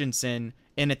Christensen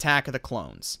in Attack of the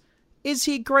Clones. Is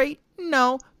he great?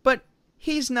 No, but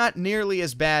he's not nearly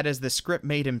as bad as the script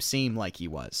made him seem like he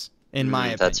was, in my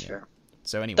opinion. That's fair.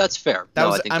 So anyway, that's fair.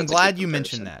 I'm glad you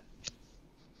mentioned that.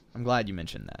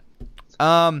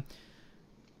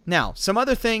 Now, some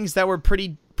other things that were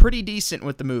pretty decent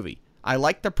with the movie. I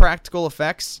liked the practical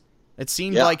effects. It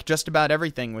seemed like just about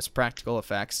everything was practical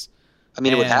effects. I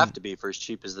mean, it would have to be for as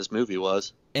cheap as this movie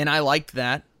was. And I liked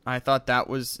that. I thought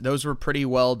those were pretty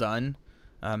well done.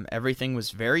 Everything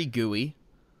was very gooey.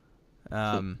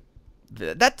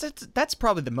 That's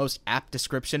probably the most apt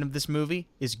description of this movie.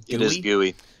 Is gooey. It is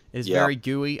gooey. Is very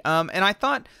gooey. And I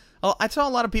thought. I saw a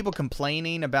lot of people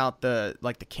complaining about the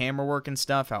camera work and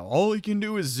stuff. How all you can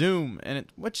do is zoom,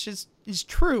 which is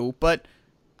true. But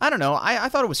I don't know. I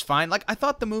thought it was fine. Like, I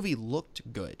thought the movie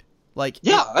looked good. Like,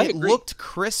 it looked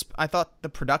crisp. I thought the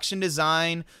production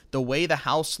design, the way the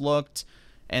house looked,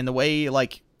 and the way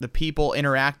like the people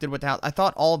interacted with the house, I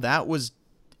thought all that was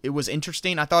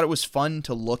interesting. I thought it was fun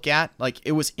to look at. Like,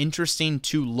 it was interesting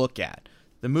to look at.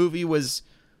 The movie was,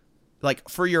 like,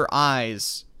 for your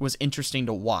eyes, was interesting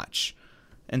to watch.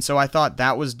 And so I thought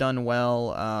that was done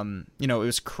well. It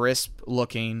was crisp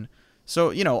looking.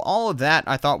 So, all of that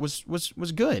I thought was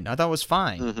good. I thought was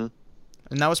fine. Mm-hmm.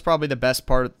 And that was probably the best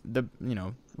part of the,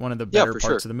 one of the better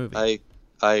parts of the movie.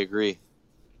 I agree.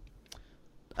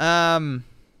 I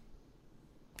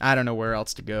don't know where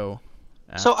else to go.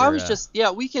 So I was just,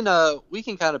 we can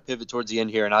kind of pivot towards the end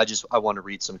here, and I want to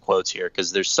read some quotes here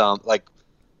because there's some, like,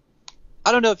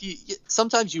 I don't know if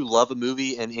sometimes you love a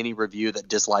movie and any review that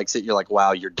dislikes it, you're like,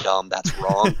 wow, you're dumb, that's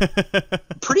wrong.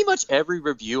 Pretty much every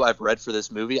review I've read for this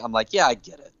movie, I'm like, yeah, I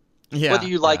get it. Yeah, whether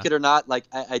you like it or not, like,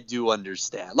 I do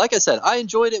understand. Like I said, I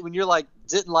enjoyed it. When you're like,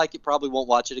 didn't like it, probably won't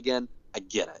watch it again, I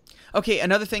get it. Okay,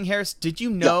 another thing, Harris, did you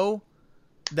know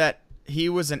that he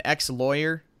was an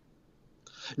ex-lawyer?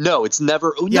 No, it's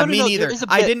never. Yeah, me neither.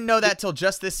 I didn't know that till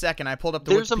just this second. I pulled up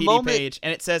the Wikipedia page,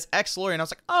 and it says ex-lawyer, and I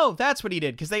was like, oh, that's what he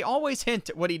did. Because they always hint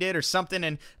at what he did or something,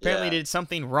 and apparently he did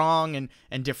something wrong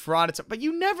and defrauded something. But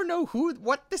you never know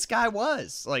what this guy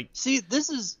was. Like, see, this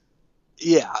is...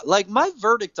 Yeah, like, my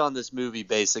verdict on this movie,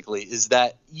 basically, is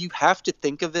that you have to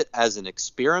think of it as an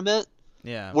experiment.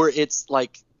 Yeah. Where it's,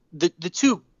 like, the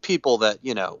two people that,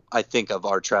 I think of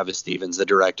are Travis Stevens, the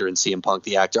director, and CM Punk,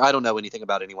 the actor. I don't know anything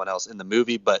about anyone else in the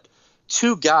movie, but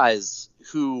two guys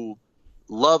who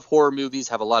love horror movies,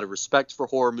 have a lot of respect for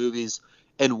horror movies,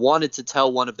 and wanted to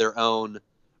tell one of their own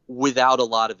without a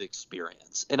lot of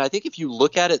experience. And I think if you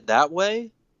look at it that way,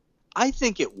 I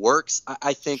think it works.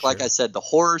 I think, like I said, the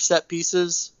horror set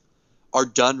pieces are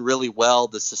done really well.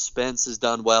 The suspense is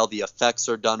done well. The effects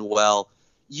are done well.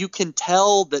 You can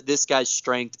tell that this guy's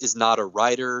strength is not a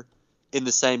writer in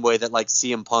the same way that, like,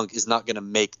 CM Punk is not going to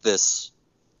make this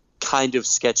kind of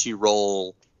sketchy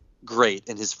role great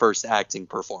in his first acting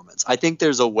performance. I think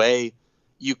there's a way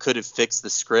you could have fixed the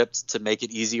script to make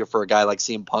it easier for a guy like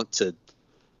CM Punk to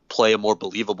play a more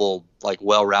believable, like,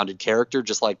 well-rounded character,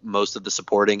 just like most of the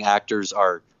supporting actors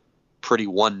are pretty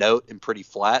one note and pretty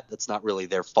flat. That's not really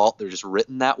their fault. They're just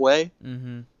written that way.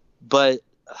 Mm-hmm. But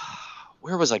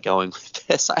where was I going with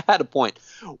this? I had a point.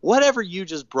 Whatever you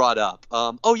just brought up.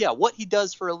 What he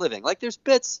does for a living. Like, there's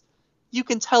bits you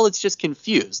can tell it's just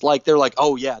confused. Like, they're like,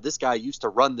 oh yeah, this guy used to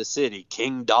run the city,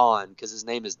 King Don, because his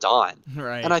name is Don.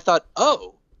 Right. And I thought,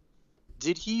 oh,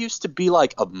 did he used to be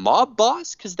like a mob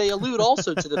boss? Because they allude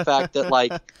also to the fact that,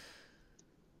 like,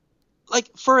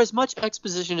 for as much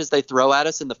exposition as they throw at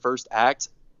us in the first act,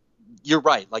 you're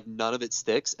right. Like, none of it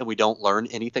sticks, and we don't learn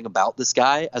anything about this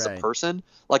guy as a person.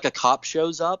 Like, a cop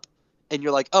shows up, and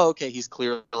you're like, oh, okay, he's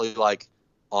clearly, like,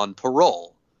 on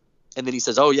parole. And then he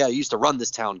says, oh, yeah, he used to run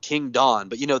this town, King Don,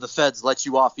 but, the feds let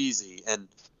you off easy. And,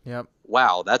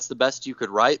 wow, that's the best you could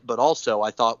write. But also,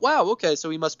 I thought, wow, okay, so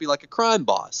he must be like a crime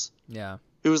boss. Yeah.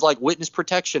 Who was like witness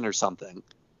protection or something.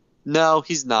 No,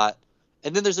 he's not.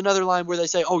 And then there's another line where they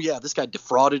say, oh, yeah, this guy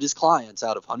defrauded his clients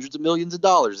out of hundreds of millions of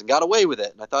dollars and got away with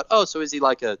it. And I thought, oh, so is he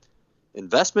like a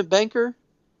investment banker?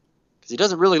 Because he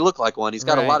doesn't really look like one. He's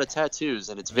got a lot of tattoos,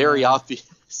 and it's very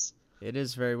obvious. It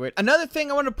is very weird. Another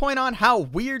thing I want to point on, how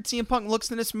weird CM Punk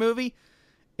looks in this movie.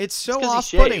 It's so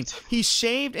off-putting. He's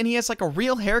shaved, and he has, like, a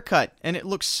real haircut, and it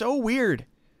looks so weird.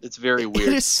 It's very weird.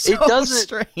 It is so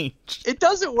strange. It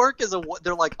doesn't work as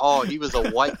they're like, oh, he was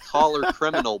a white-collar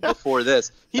criminal before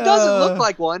this. He doesn't look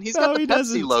like one. He's got the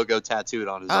Pepsi logo tattooed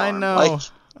on his arm. I know.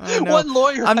 One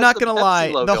lawyer I'm not going to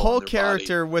lie. The whole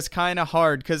character was kind of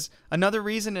hard, because another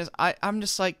reason is I'm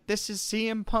just like, this is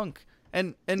CM Punk.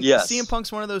 And CM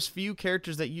Punk's one of those few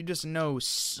characters that you just know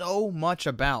so much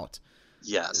about.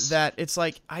 Yes. That it's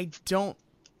like, I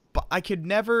could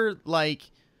never, like,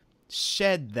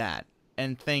 shed that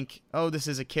and think, oh, this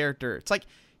is a character. It's like,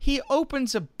 he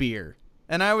opens a beer,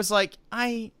 and I was like,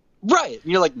 Right.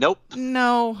 And you're like, nope.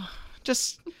 No.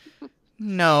 Just,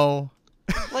 no.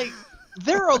 Like,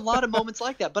 there are a lot of moments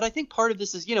like that, but I think part of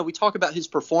this is, we talk about his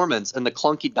performance and the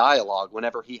clunky dialogue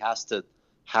whenever he has to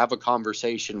have a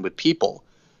conversation with people.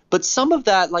 But some of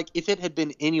that, like, if it had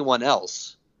been anyone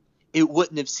else, it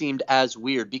wouldn't have seemed as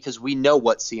weird, because we know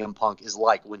what CM Punk is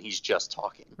like when he's just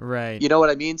talking. Right. You know what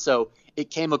I mean? So it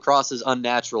came across as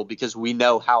unnatural because we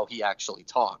know how he actually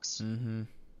talks. Mm-hmm.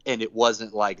 And it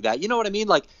wasn't like that. You know what I mean?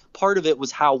 Like, part of it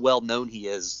was how well known he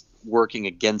is working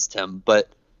against him. But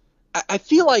I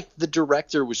feel like the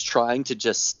director was trying to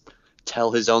just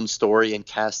tell his own story and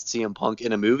cast CM Punk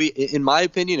in a movie. In my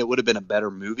opinion, it would have been a better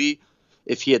movie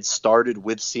if he had started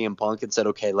with CM Punk and said,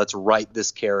 okay, let's write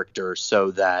this character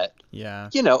so that,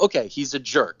 okay, he's a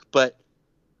jerk, but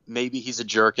maybe he's a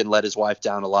jerk and let his wife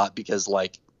down a lot because,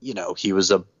 like, he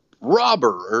was a robber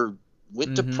or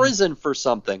went to prison for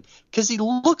something, because he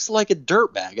looks like a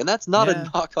dirtbag, and that's not a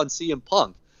knock on CM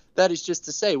Punk. That is just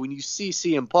to say, when you see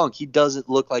CM Punk, he doesn't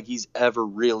look like he's ever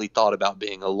really thought about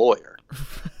being a lawyer.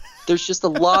 There's just a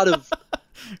lot of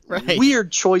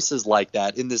weird choices like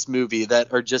that in this movie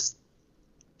that are just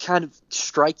kind of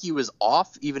strike you as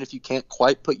off, even if you can't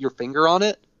quite put your finger on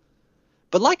it.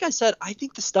 But like I said, I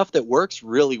think the stuff that works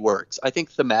really works. I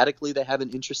think thematically they have an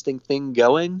interesting thing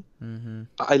going.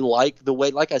 I like the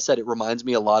way, like I said, it reminds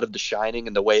me a lot of The Shining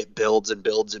and the way it builds and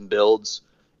builds and builds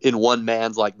in one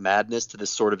man's like madness to this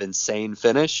sort of insane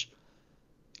finish.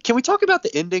 Can we talk about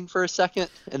the ending for a second?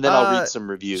 And then I'll read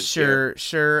some reviews. Sure.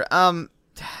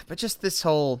 But just this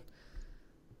whole...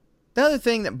 The other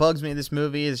thing that bugs me in this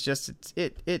movie is just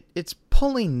it's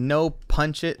pulling no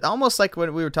punches, almost like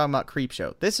when we were talking about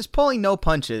Creepshow. This is pulling no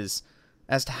punches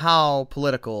as to how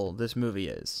political this movie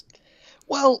is.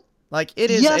 Well, like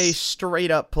it is a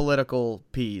straight up political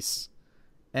piece,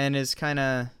 and is kind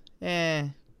of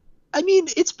I mean,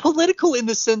 it's political in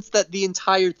the sense that the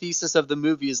entire thesis of the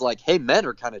movie is like, hey, men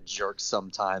are kind of jerks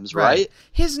sometimes, right?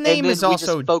 His name is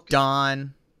also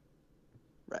Don.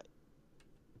 Right.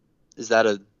 Is that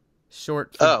a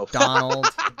short for Donald?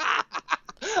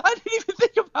 I didn't even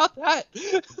think about that.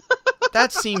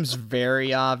 That seems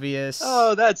very obvious.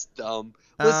 Oh, that's dumb.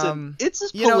 Listen, it's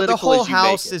as political the whole as you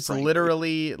house make it, is frankly.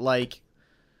 literally like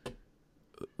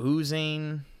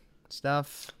oozing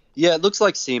stuff. Yeah, it looks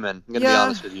like semen. I'm gonna be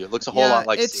honest with you. It looks a whole lot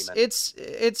like semen.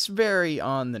 It's very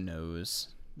on the nose.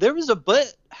 There was a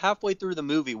bit halfway through the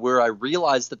movie where I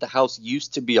realized that the house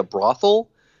used to be a brothel.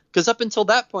 Because up until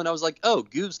that point, I was like, oh,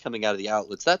 goob's coming out of the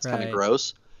outlets. That's kind of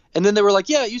gross. And then they were like,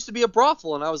 yeah, it used to be a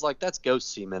brothel. And I was like, that's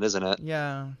ghost semen, isn't it?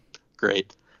 Yeah.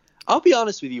 Great. I'll be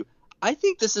honest with you. I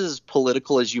think this is as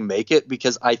political as you make it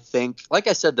because I think, like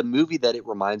I said, the movie that it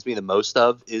reminds me the most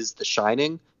of is The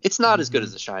Shining. It's not as good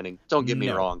as The Shining. Don't get me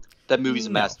wrong. That movie's a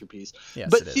masterpiece. Yes,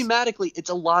 but thematically, it's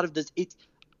a lot of this.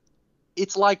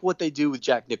 It's like what they do with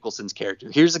Jack Nicholson's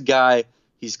character. Here's a guy.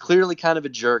 He's clearly kind of a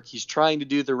jerk. He's trying to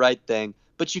do the right thing.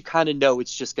 But you kind of know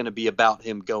it's just going to be about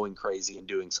him going crazy and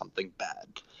doing something bad.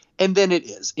 And then it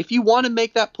is. If you want to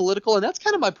make that political, and that's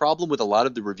kind of my problem with a lot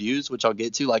of the reviews, which I'll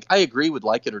get to. Like, I agree with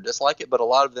like it or dislike it, but a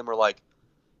lot of them are like,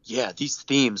 yeah, these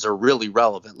themes are really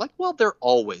relevant. Like, well, they're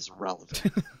always relevant.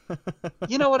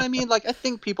 You know what I mean? Like, I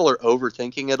think people are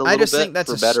overthinking it a little bit. I just think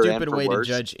that's for a better stupid and for way worse.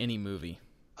 to judge any movie.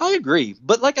 I agree.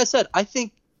 But like I said, I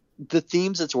think the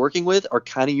themes it's working with are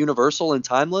kind of universal and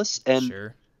timeless.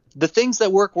 And the things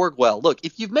that work well. Look,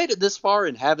 if you've made it this far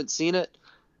and haven't seen it,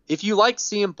 if you like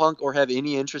CM Punk or have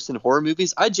any interest in horror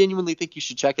movies, I genuinely think you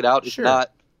should check it out. If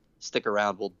not, stick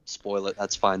around. We'll spoil it.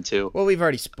 That's fine too. Well, we've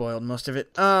already spoiled most of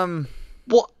it.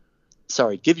 Well,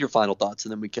 sorry. Give your final thoughts,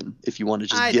 and then we can, if you want to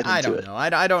just get into it. I don't know.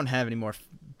 I don't have any more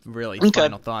really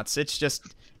final thoughts. It's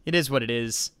just, it is what it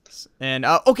is. And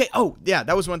okay. Oh yeah,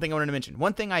 that was one thing I wanted to mention.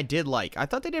 One thing I did like. I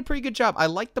thought they did a pretty good job. I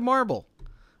liked the marble.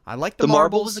 I liked the marbles.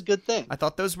 Marble was a good thing. I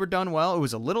thought those were done well. It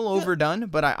was a little overdone,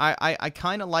 but I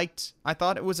kind of liked. I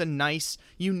thought it was a nice.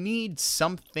 You need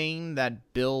something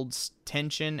that builds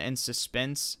tension and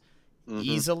suspense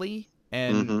easily,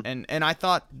 and I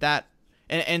thought that,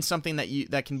 and something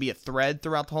that can be a thread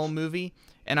throughout the whole movie.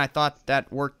 And I thought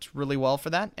that worked really well for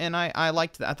that, and I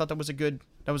liked that. I thought that was a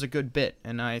good bit,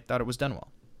 and I thought it was done well.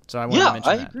 So I wanted to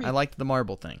mention that. Agree. I liked the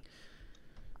marble thing.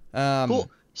 Cool.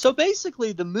 So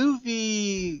basically, the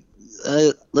movie,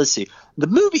 let's see, the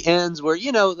movie ends where,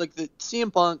 like the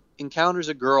CM Punk encounters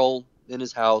a girl in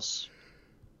his house,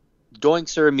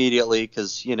 doinks her immediately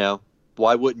because,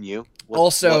 why wouldn't you?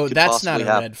 Also, that's not a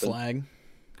red flag.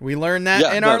 We learned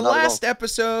that in our last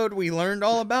episode. We learned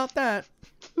all about that.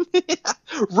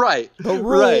 Right. The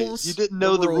rules. Right. You didn't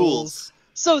know the rules.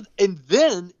 So, and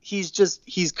then he's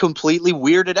completely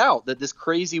weirded out that this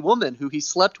crazy woman who he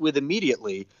slept with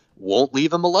immediately won't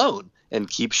leave him alone and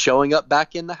keeps showing up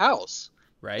back in the house.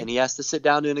 Right. And he has to sit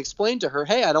down and explain to her,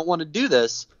 hey, I don't want to do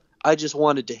this. I just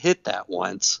wanted to hit that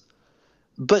once.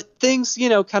 But things,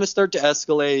 kind of start to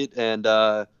escalate.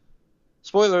 And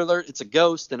spoiler alert, it's a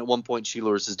ghost. And at one point she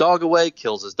lures his dog away,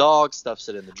 kills his dog, stuffs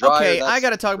it in the dryer. Okay, I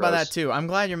got to talk about that too. I'm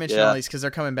glad you're mentioning all these because they're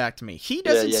coming back to me. He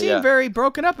doesn't seem very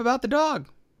broken up about the dog.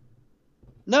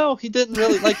 No, he didn't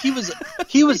really. Like, he was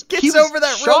gets over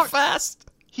that shocked. real fast.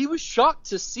 He was shocked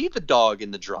to see the dog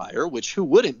in the dryer, which who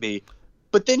wouldn't be?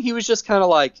 But then he was just kind of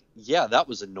like, yeah, that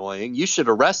was annoying. You should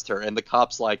arrest her. And the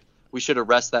cop's like, we should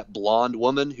arrest that blonde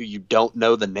woman who you don't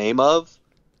know the name of.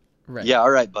 Right. Yeah,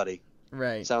 all right, buddy.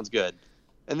 Right. Sounds good.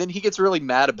 And then he gets really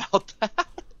mad about that.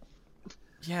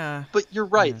 Yeah. But you're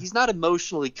right. Yeah. He's not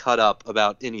emotionally cut up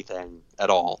about anything at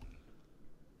all.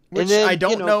 Which then, I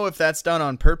don't know if that's done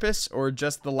on purpose or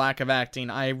just the lack of acting.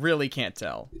 I really can't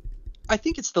tell. I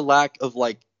think it's the lack of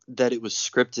that it was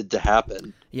scripted to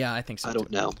happen. Yeah, I think so. I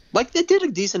don't know. They did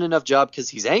a decent enough job because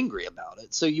he's angry about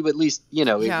it. So you at least,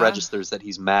 it registers that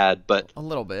he's mad, but a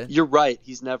little bit. You're right.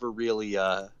 He's never really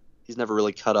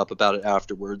cut up about it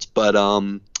afterwards. But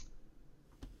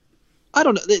I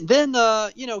don't know. Then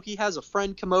he has a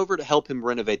friend come over to help him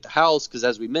renovate the house because,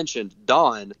 as we mentioned,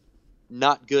 Don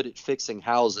not good at fixing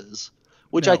houses,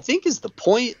 which I think is the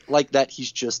point. That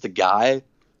he's just a guy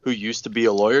who used to be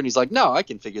a lawyer, and he's like, no, I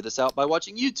can figure this out by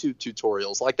watching YouTube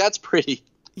tutorials. That's pretty.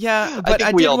 Yeah, but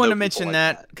I did want to mention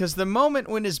that because the moment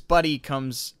when his buddy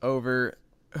comes over,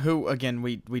 who again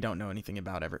we don't know anything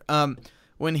about ever,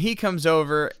 when he comes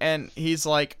over and he's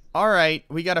like, all right,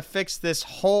 we got to fix this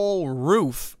whole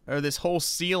roof or this whole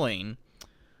ceiling,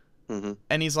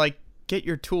 and he's like, get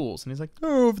your tools, and he's like, they're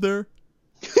over there.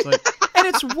 It's like, and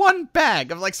it's one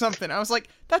bag of something. I was like,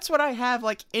 that's what I have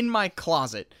in my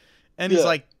closet. And he's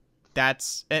like,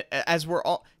 that's, as we're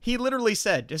all, he literally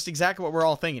said just exactly what we're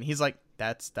all thinking. He's like,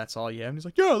 that's all you have. And he's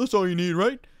like, yeah, that's all you need,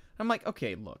 right? I'm like,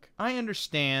 okay, look, I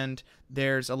understand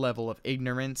there's a level of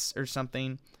ignorance or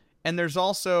something. And there's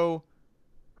also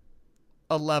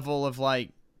a level of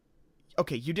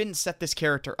okay, you didn't set this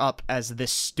character up as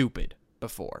this stupid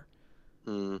before.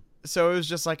 So it was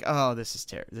just oh, this is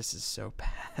terrible. This is so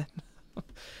bad.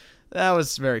 That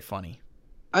was very funny.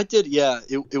 I did, yeah.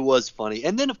 It was funny.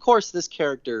 And then, of course, this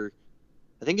character,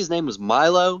 I think his name was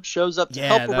Milo, shows up to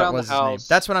help around the house.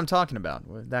 That's what I'm talking about.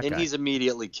 That guy. He's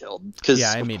immediately killed. Because,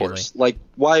 of course,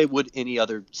 why would any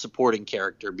other supporting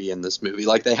character be in this movie?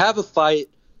 They have a fight,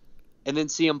 and then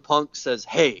CM Punk says,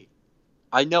 hey,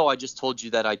 I know I just told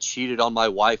you that I cheated on my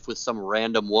wife with some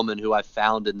random woman who I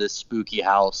found in this spooky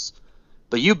house.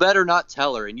 But you better not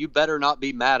tell her, and you better not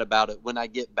be mad about it when I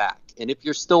get back. And if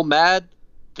you're still mad,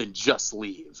 then just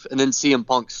leave. And then CM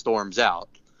Punk storms out.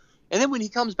 And then when he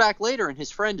comes back later and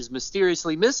his friend is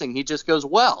mysteriously missing, he just goes,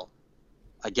 well,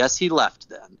 I guess he left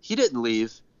then. He didn't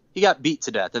leave. He got beat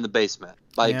to death in the basement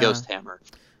by a ghost hammer.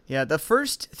 Yeah, the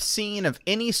first scene of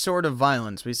any sort of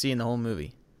violence we see in the whole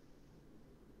movie.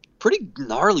 Pretty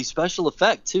gnarly special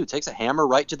effect, too. Takes a hammer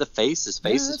right to the face. His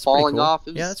face is falling off.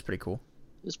 That's pretty cool.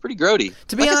 It was pretty grody.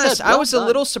 To be honest, I was a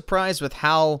little surprised with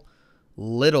how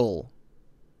little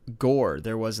gore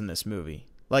there was in this movie.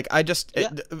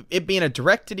 It being a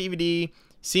direct-to-DVD,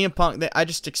 CM Punk, I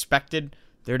just expected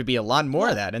there to be a lot more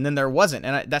of that, and then there wasn't.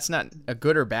 And that's not a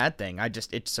good or bad thing.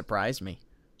 It surprised me.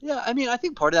 Yeah, I mean, I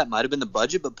think part of that might have been the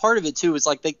budget, but part of it, too, is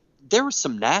there was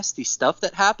some nasty stuff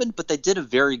that happened, but they did a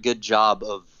very good job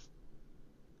of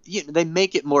they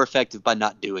make it more effective by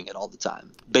not doing it all the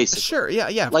time, basically. Sure,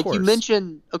 yeah, of course. You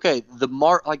mentioned, okay,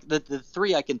 the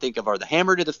three I can think of are the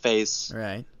hammer to the face,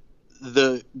 right?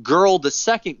 The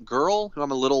second girl, who I'm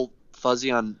a little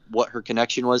fuzzy on what her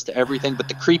connection was to everything, but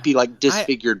the creepy,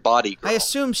 disfigured body girl. I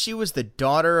assume she was the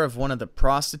daughter of one of the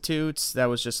prostitutes that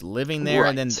was just living there,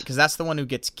 and then because that's the one who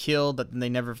gets killed, that they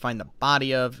never find the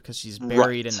body of because she's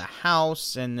buried in the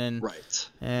house, and then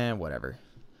whatever.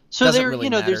 So doesn't really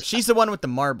matter. She's the one with the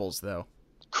marbles, though.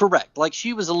 Correct.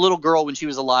 She was a little girl when she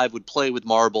was alive, would play with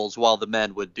marbles while the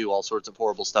men would do all sorts of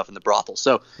horrible stuff in the brothel.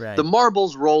 So the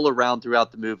marbles roll around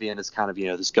throughout the movie, and it's kind of,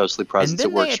 this ghostly presence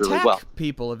that works really well. And then they attack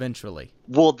people eventually.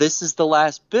 Well, this is the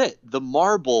last bit. The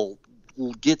marble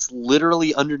gets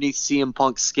literally underneath CM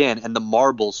Punk's skin, and the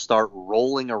marbles start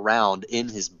rolling around in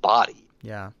his body.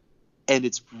 Yeah. And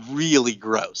it's really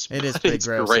gross. It is pretty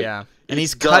gross, great. Yeah. And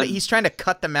he's trying to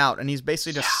cut them out, and he's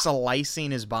basically just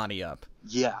slicing his body up.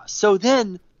 Yeah. So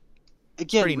then,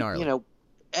 again,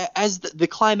 as the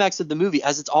climax of the movie,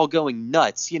 as it's all going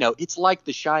nuts, it's like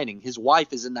The Shining. His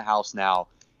wife is in the house now,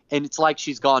 and it's like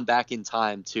she's gone back in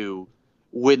time to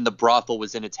when the brothel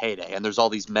was in its heyday. And there's all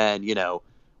these men,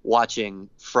 watching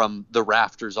from the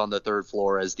rafters on the third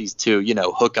floor as these two,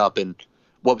 hook up in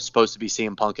what was supposed to be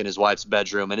CM Punk in his wife's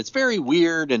bedroom. And it's very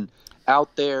weird and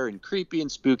out there and creepy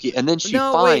and spooky. And then she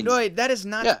finds... Wait, that is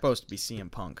not supposed to be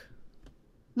CM Punk.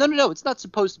 No, it's not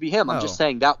supposed to be him. I'm just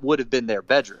saying that would have been their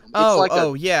bedroom.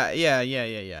 Yeah.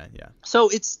 So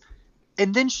it's...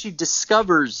 And then she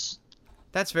discovers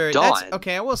Dawn.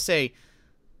 Okay, I will say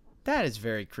that is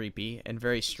very creepy and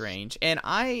very strange. And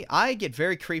I get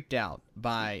very creeped out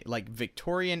by,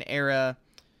 Victorian era...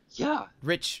 Yeah.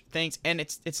 Rich things. And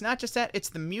it's not just that. It's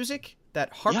the music,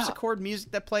 that harpsichord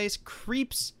music that plays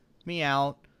creeps me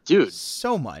out. Dude.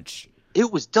 So much.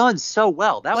 It was done so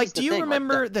well. That was the thing. Do you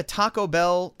remember the Taco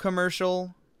Bell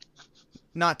commercial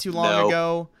not too long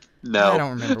ago? No. I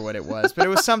don't remember what it was, but it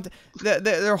was something.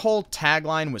 Their whole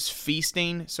tagline was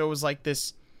feasting. So it was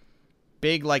this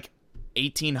big,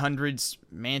 1800s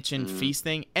mansion feast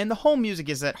thing, and the whole music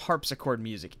is that harpsichord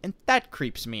music, and that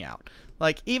creeps me out.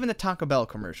 Like, even the Taco Bell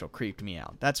commercial creeped me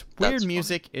out. That's weird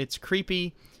music. It's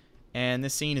creepy, and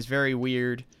this scene is very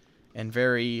weird and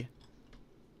very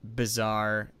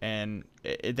bizarre, and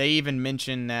they even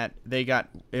mention that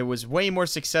it was way more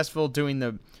successful doing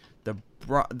the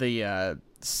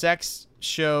sex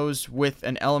shows with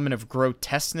an element of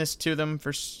grotesqueness to them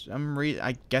for some reason.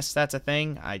 I guess that's a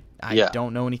thing. I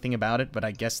don't know anything about it, but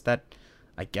I guess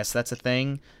that's a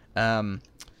thing. That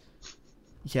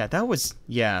was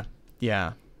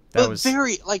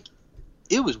very, like,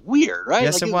 it was weird, right?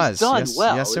 Yes, like, it was done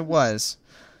well. Yes, it was.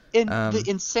 And the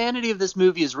insanity of this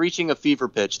movie is reaching a fever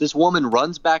pitch. This woman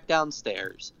runs back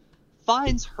downstairs,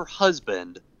 finds her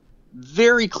husband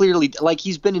very clearly, like,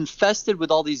 he's been infested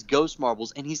with all these ghost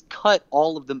marbles, and he's cut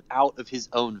all of them out of his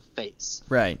own face.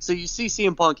 Right. So you see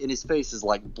CM Punk, and his face is,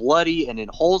 like, bloody and in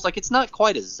holes. Like, it's not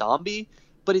quite a zombie,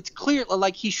 but it's clear,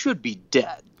 like, he should be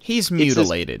dead. He's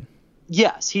mutilated.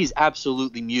 Yes, he's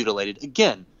absolutely mutilated.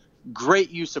 Again, great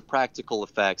use of practical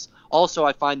effects. Also,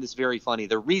 I find this very funny.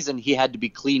 The reason he had to be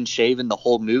clean-shaven the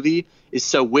whole movie is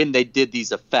so when they did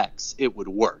these effects, it would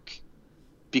work.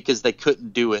 Because they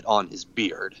couldn't do it on his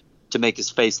beard to make his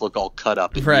face look all cut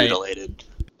up and mutilated.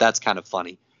 That's kind of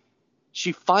funny.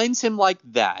 She finds him like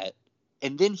that,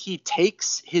 and then he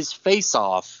takes his face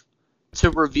off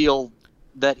to reveal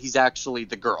that he's actually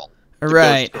the girl. The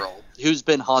ghost girl who's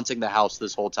been haunting the house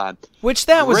this whole time. Which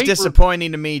that was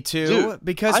disappointing to me too, dude,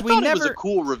 because I we thought never. It was a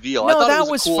cool reveal. No, I thought that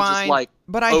it was cool, fine. Just like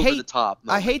but I over hate the top.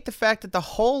 I hate the fact that the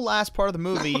whole last part of the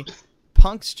movie,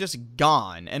 Punk's just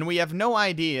gone, and we have no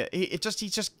idea. He's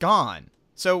just gone.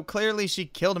 So clearly she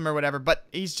killed him or whatever, but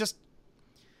he's just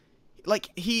like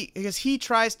because he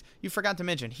tries. You forgot to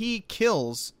mention he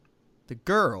kills the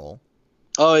girl.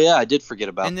 Oh yeah, I did forget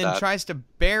about that. And then tries to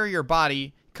bury her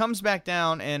body, comes back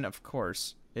down, and of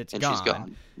course it's gone. She's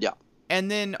gone. Yeah.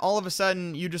 And then all of a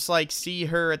sudden you just like see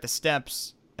her at the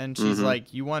steps, and she's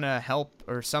like, "You want to help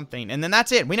or something?" And then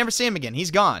that's it. We never see him again.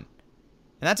 He's gone,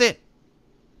 and that's it.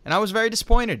 And I was very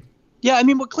disappointed. Yeah, I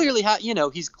mean, what clearly,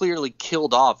 he's clearly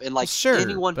killed off, and like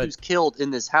anyone who's killed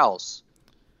in this house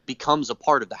becomes a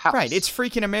part of the house. Right? It's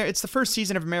freaking It's the first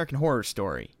season of American Horror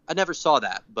Story. I never saw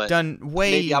that, but done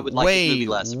maybe I would like this movie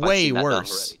less if I'd seen that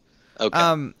worse.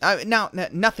 Okay. Now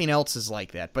nothing else is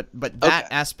like that, but that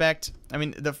aspect. I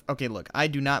mean, look, I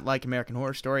do not like American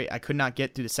Horror Story. I could not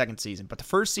get through the second season, but the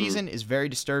first season is very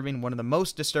disturbing. One of the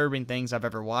most disturbing things I've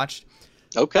ever watched.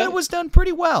 Okay. And it was done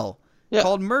pretty well. Yeah.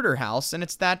 Called Murder House, and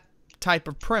it's that type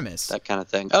of premise, that kind of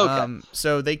thing. Okay.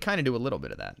 So they kind of do a little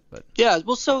bit of that, but yeah.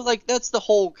 Well, so like that's the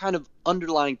whole kind of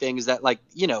underlying thing is that like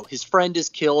his friend is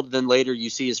killed, then later you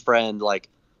see his friend like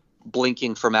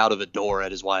blinking from out of a door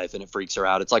at his wife, and it freaks her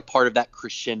out. It's like part of that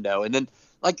crescendo, and then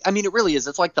like I mean it really is.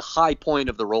 It's like the high point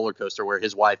of the roller coaster where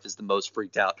his wife is the most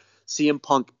freaked out. CM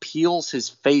Punk peels his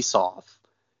face off,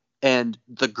 and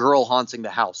the girl haunting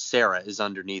the house, Sarah, is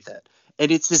underneath it. And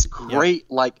it's this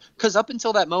great, like, because up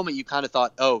until that moment, you kind of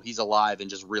thought, oh, he's alive and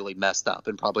just really messed up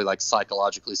and probably, like,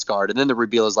 psychologically scarred. And then the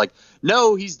reveal is like,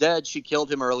 no, he's dead. She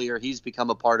killed him earlier. He's become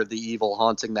a part of the evil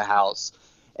haunting the house.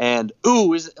 And,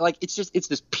 it's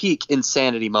this peak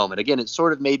insanity moment. Again, it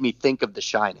sort of made me think of The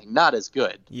Shining. Not as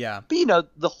good. Yeah. But,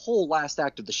 the whole last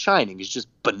act of The Shining is just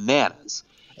bananas.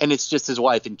 And it's just his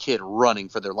wife and kid running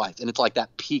for their life. And it's like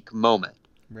that peak moment.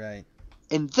 Right.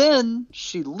 And then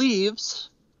she leaves...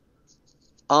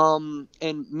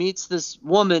 and meets this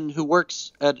woman who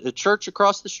works at a church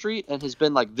across the street and has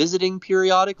been, like, visiting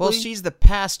periodically. Well, she's the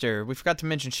pastor. We forgot to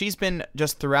mention, she's been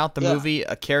just throughout the movie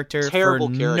a character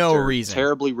no reason.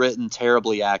 Terribly written,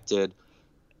 terribly acted.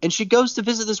 And she goes to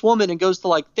visit this woman and goes to,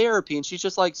 like, therapy, and she's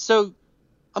just like, so,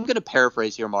 I'm going to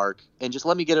paraphrase here, Mark, and just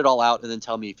let me get it all out and then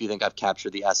tell me if you think I've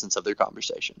captured the essence of their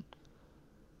conversation.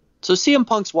 So CM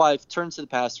Punk's wife turns to the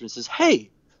pastor and says, hey,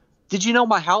 did you know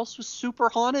my house was super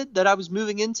haunted that I was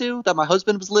moving into, that my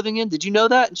husband was living in? Did you know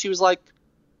that? And she was like,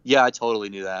 yeah, I totally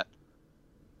knew that.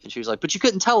 And she was like, but you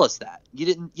couldn't tell us that. You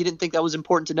didn't think that was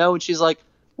important to know? And she's like,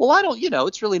 well, I don't,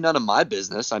 it's really none of my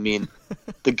business. I mean,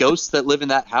 the ghosts that live in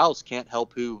that house can't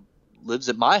help who lives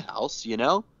at my house,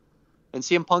 And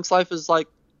CM Punk's life is like,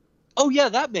 oh yeah,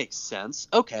 that makes sense.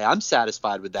 Okay, I'm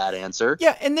satisfied with that answer.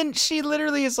 Yeah, and then she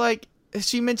literally is like,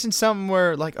 she mentioned something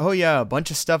where like, oh yeah, a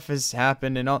bunch of stuff has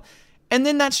happened and all. And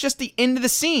then that's just the end of the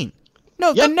scene.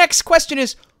 No, the next question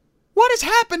is, what has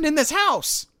happened in this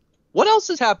house? What else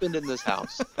has happened in this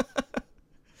house?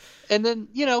 And then,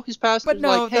 his pastor's like,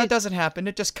 no, hey, that doesn't happen.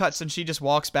 It just cuts and she just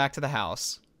walks back to the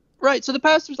house. Right. So the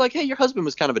pastor's like, hey, your husband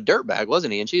was kind of a dirtbag,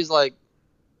 wasn't he? And she's like,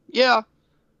 yeah.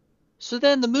 So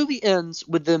then the movie ends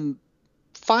with them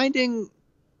finding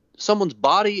someone's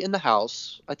body in the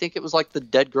house. I think it was like the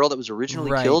dead girl that was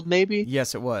originally killed, maybe.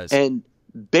 Yes, it was. And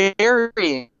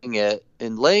burying it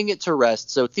and laying it to rest.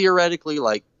 So theoretically,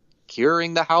 like,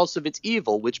 curing the house of its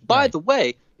evil, which, by the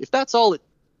way, if that's all it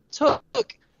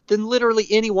took, then literally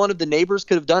any one of the neighbors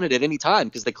could have done it at any time,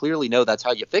 because they clearly know that's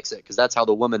how you fix it, because that's how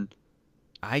the woman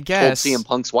told CM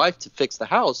Punk's wife to fix the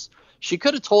house. She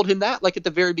could have told him that, like, at the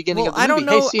very beginning of the movie. I don't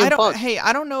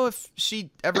know if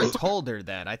she ever told her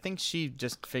that. I think she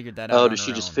just figured that out. Oh, did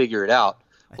she just figure it out?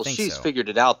 Well, she's figured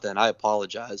it out then. I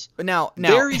apologize. But now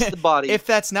buries the body. If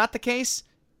that's not the case,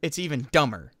 it's even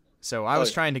dumber. So I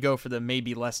was trying to go for the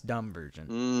maybe less dumb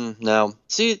version. No.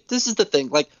 See, this is the thing.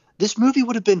 Like, this movie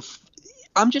would have been...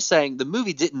 I'm just saying, the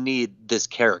movie didn't need this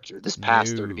character, this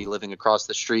pastor, to be living across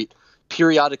the street,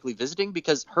 periodically visiting,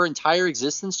 because her entire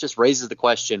existence just raises the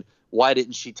question, why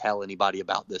didn't she tell anybody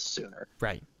about this sooner?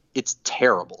 Right. It's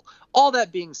terrible. All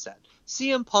that being said,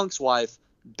 CM Punk's wife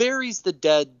buries the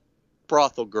dead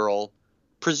brothel girl,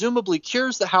 presumably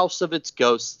cures the house of its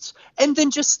ghosts, and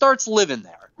then just starts living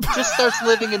there. Just starts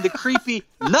living in the creepy...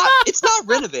 It's not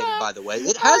renovated, by the way.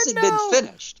 It hasn't been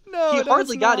finished. No, he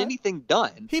hardly got anything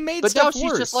done. He made but stuff now she's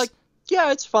worse. just like,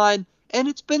 yeah, it's fine. And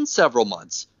it's been several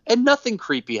months. And nothing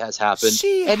creepy has happened.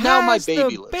 And now my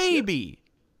baby lives here.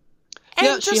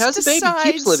 Yeah, she has a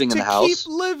baby. Keeps living in the house. Keep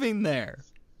living there.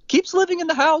 Keeps living in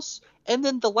the house. And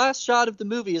then the last shot of the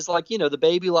movie is like, the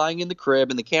baby lying in the crib,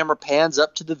 and the camera pans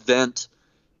up to the vent,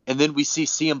 and then we see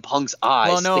CM Punk's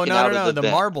eyes sticking out of the vent.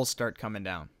 The marbles start coming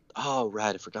down. Oh,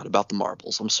 right. I forgot about the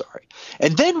marbles. I'm sorry.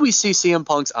 And then we see CM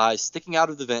Punk's eyes sticking out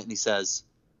of the vent, and he says,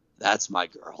 "That's my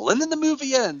girl." And then the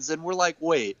movie ends, and we're like,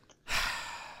 wait.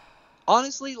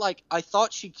 Honestly, like, I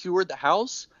thought she cured the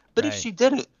house, but if she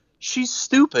didn't, she's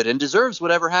stupid and deserves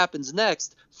whatever happens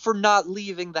next for not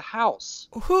leaving the house.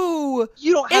 Who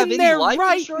you don't have in any their life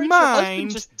right insurance? mind Your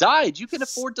husband just died. You can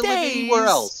afford to live anywhere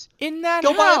else. In that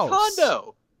Go house. buy a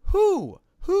condo.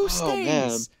 Who stays?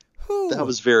 Man. Who? That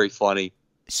was very funny.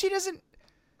 She doesn't.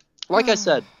 Like I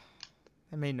said,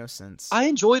 that made no sense. I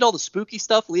enjoyed all the spooky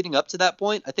stuff leading up to that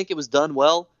point. I think it was done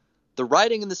well. The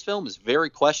writing in this film is very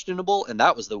questionable, and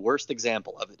that was the worst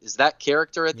example of it. Is that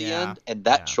character at the end and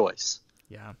that choice?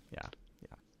 Yeah.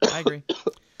 I agree.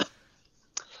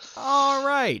 All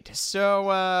right.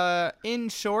 So, in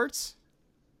short,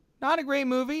 not a great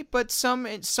movie, but some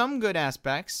good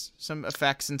aspects, some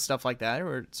effects and stuff like that,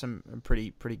 or some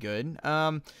pretty good.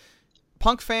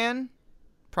 Punk fan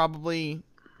probably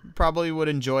would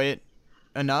enjoy it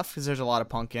enough because there's a lot of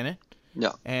punk in it.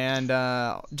 No. And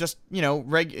just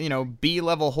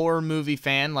B-level horror movie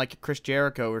fan like Chris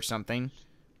Jericho or something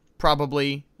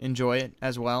probably enjoy it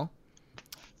as well.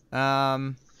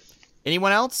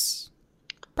 Anyone else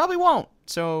probably won't.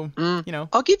 So,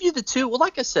 I'll give you the two. Well,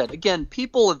 like I said, again,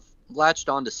 people have latched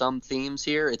onto some themes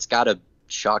here. It's got a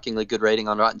shockingly good rating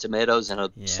on Rotten Tomatoes and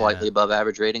a slightly above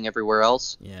average rating everywhere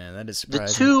else. Yeah, that is surprising.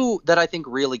 The two that I think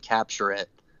really capture it,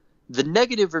 the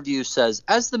negative review says,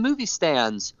 as the movie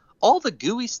stands, all the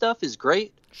gooey stuff is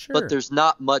great, but there's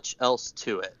not much else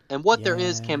to it. And what there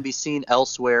is can be seen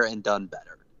elsewhere and done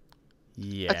better.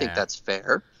 Yeah. I think that's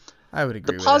fair. I would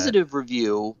agree with that. The positive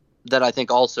review that I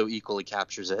think also equally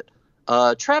captures it,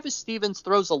 Travis Stevens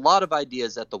throws a lot of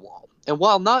ideas at the wall. And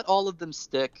while not all of them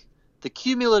stick, the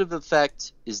cumulative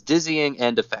effect is dizzying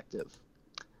and effective.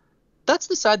 That's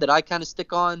the side that I kind of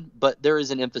stick on, but there is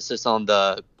an emphasis on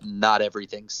the not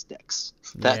everything sticks.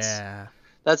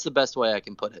 That's the best way I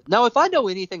can put it. Now, if I know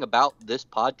anything about this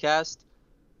podcast,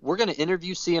 we're going to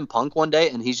interview CM Punk one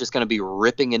day, and he's just going to be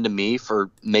ripping into me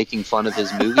for making fun of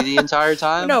his movie the entire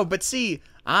time. No, but see,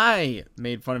 I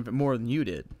made fun of it more than you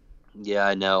did. Yeah,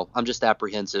 I know. I'm just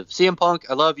apprehensive. CM Punk,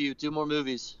 I love you. Do more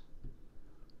movies.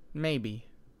 Maybe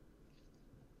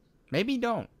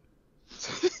don't.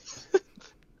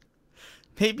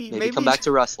 maybe come back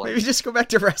to wrestling. Maybe just go back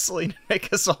to wrestling and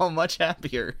make us all much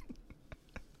happier.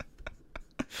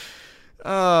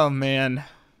 Oh, man.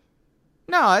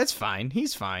 No, it's fine.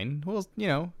 He's fine. Well,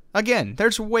 again,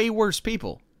 there's way worse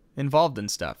people involved in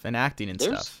stuff and acting and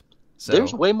stuff. So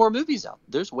there's way more movies out.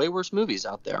 There's way worse movies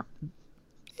out there.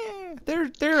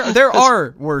 There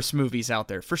are worse movies out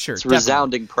there for sure. It's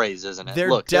resounding praise, isn't it? There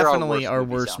definitely are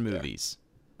worse movies.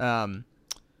 movies.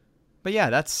 But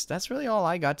yeah, that's really all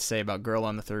I got to say about Girl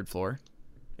on the Third Floor.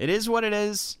 It is what it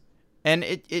is, and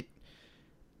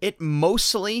it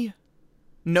mostly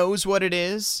knows what it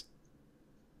is,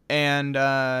 and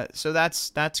so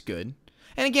that's good.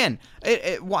 And again,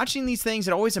 watching these things,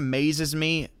 it always amazes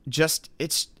me just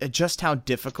how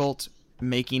difficult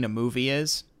making a movie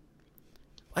is.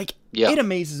 Like, it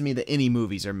amazes me that any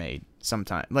movies are made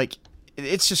sometimes. Like,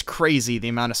 it's just crazy the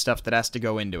amount of stuff that has to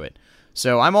go into it.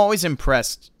 So I'm always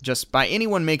impressed just by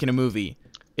anyone making a movie.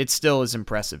 It still is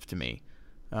impressive to me.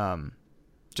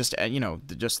 Just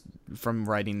from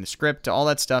writing the script to all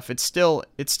that stuff, it still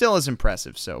is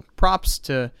impressive. So props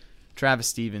to Travis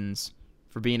Stevens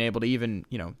for being able to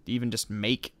even just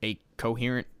make a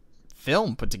coherent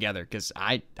film put together, because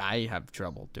I have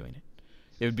trouble doing it.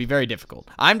 It would be very difficult.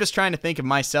 I'm just trying to think of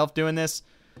myself doing this,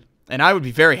 and I would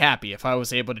be very happy if I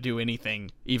was able to do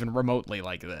anything even remotely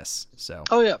like this. So.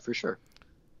 Oh yeah, for sure.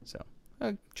 So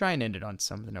try and end it on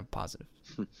something of positive.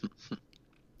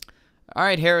 All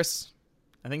right, Harris.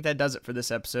 I think that does it for this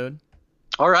episode.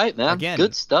 All right, man. Again,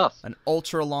 good stuff. An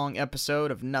ultra long episode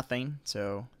of nothing.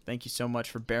 So thank you so much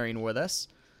for bearing with us.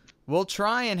 We'll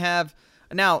try and have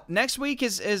now next week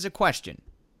is a question,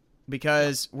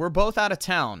 because we're both out of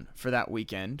town for that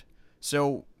weekend.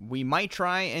 So we might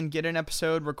try and get an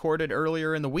episode recorded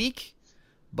earlier in the week,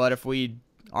 but if we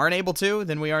aren't able to,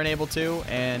 then we aren't able to,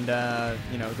 and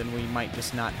then we might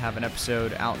just not have an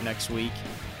episode out next week.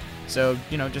 So,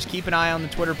 just keep an eye on the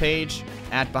Twitter page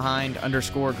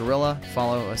 @behind_gorilla.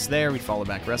 Follow us there. We follow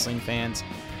back wrestling fans.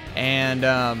 And,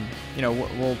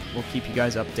 we'll keep you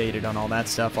guys updated on all that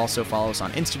stuff. Also follow us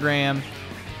on Instagram.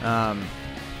 Hang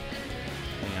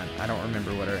on. I don't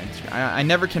remember what our Instagram... I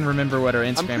never can remember what our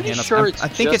Instagram handle is. Sure I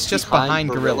think it's just behind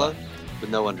gorilla. With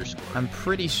no underscore. I'm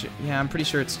pretty sure. Yeah, I'm pretty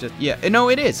sure it's just... Yeah, no,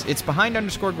 it is. It's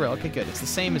behind_gorilla. Okay, good. It's the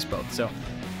same as both. So...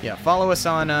 yeah, follow us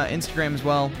on Instagram as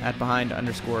well,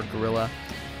 @behind_gorilla.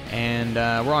 And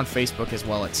we're on Facebook as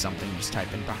well at something. Just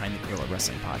type in Behind the Gorilla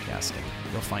Wrestling Podcast and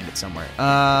you'll find it somewhere.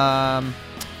 Yeah,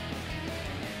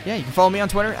 you can follow me on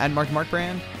Twitter,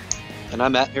 @MarkBrand. And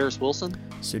I'm @Harris Wilson.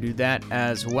 So do that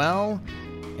as well.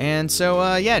 And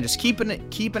so, just keep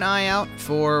an eye out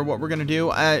for what we're going to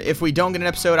do. If we don't get an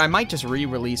episode, I might just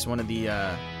re-release one of the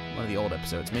old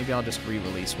episodes. Maybe I'll just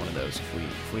re-release one of those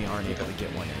if we aren't able to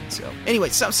get one in. So anyway,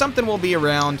 something will be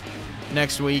around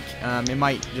next week. It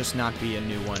might just not be a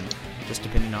new one, just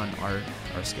depending on our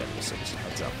schedule. So just a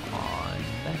heads up on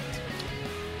that.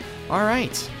 All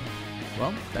right.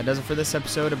 Well, that does it for this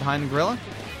episode of Behind the Gorilla.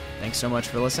 Thanks so much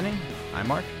for listening. I'm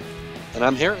Mark. And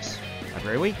I'm Harris. Have a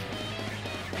great week.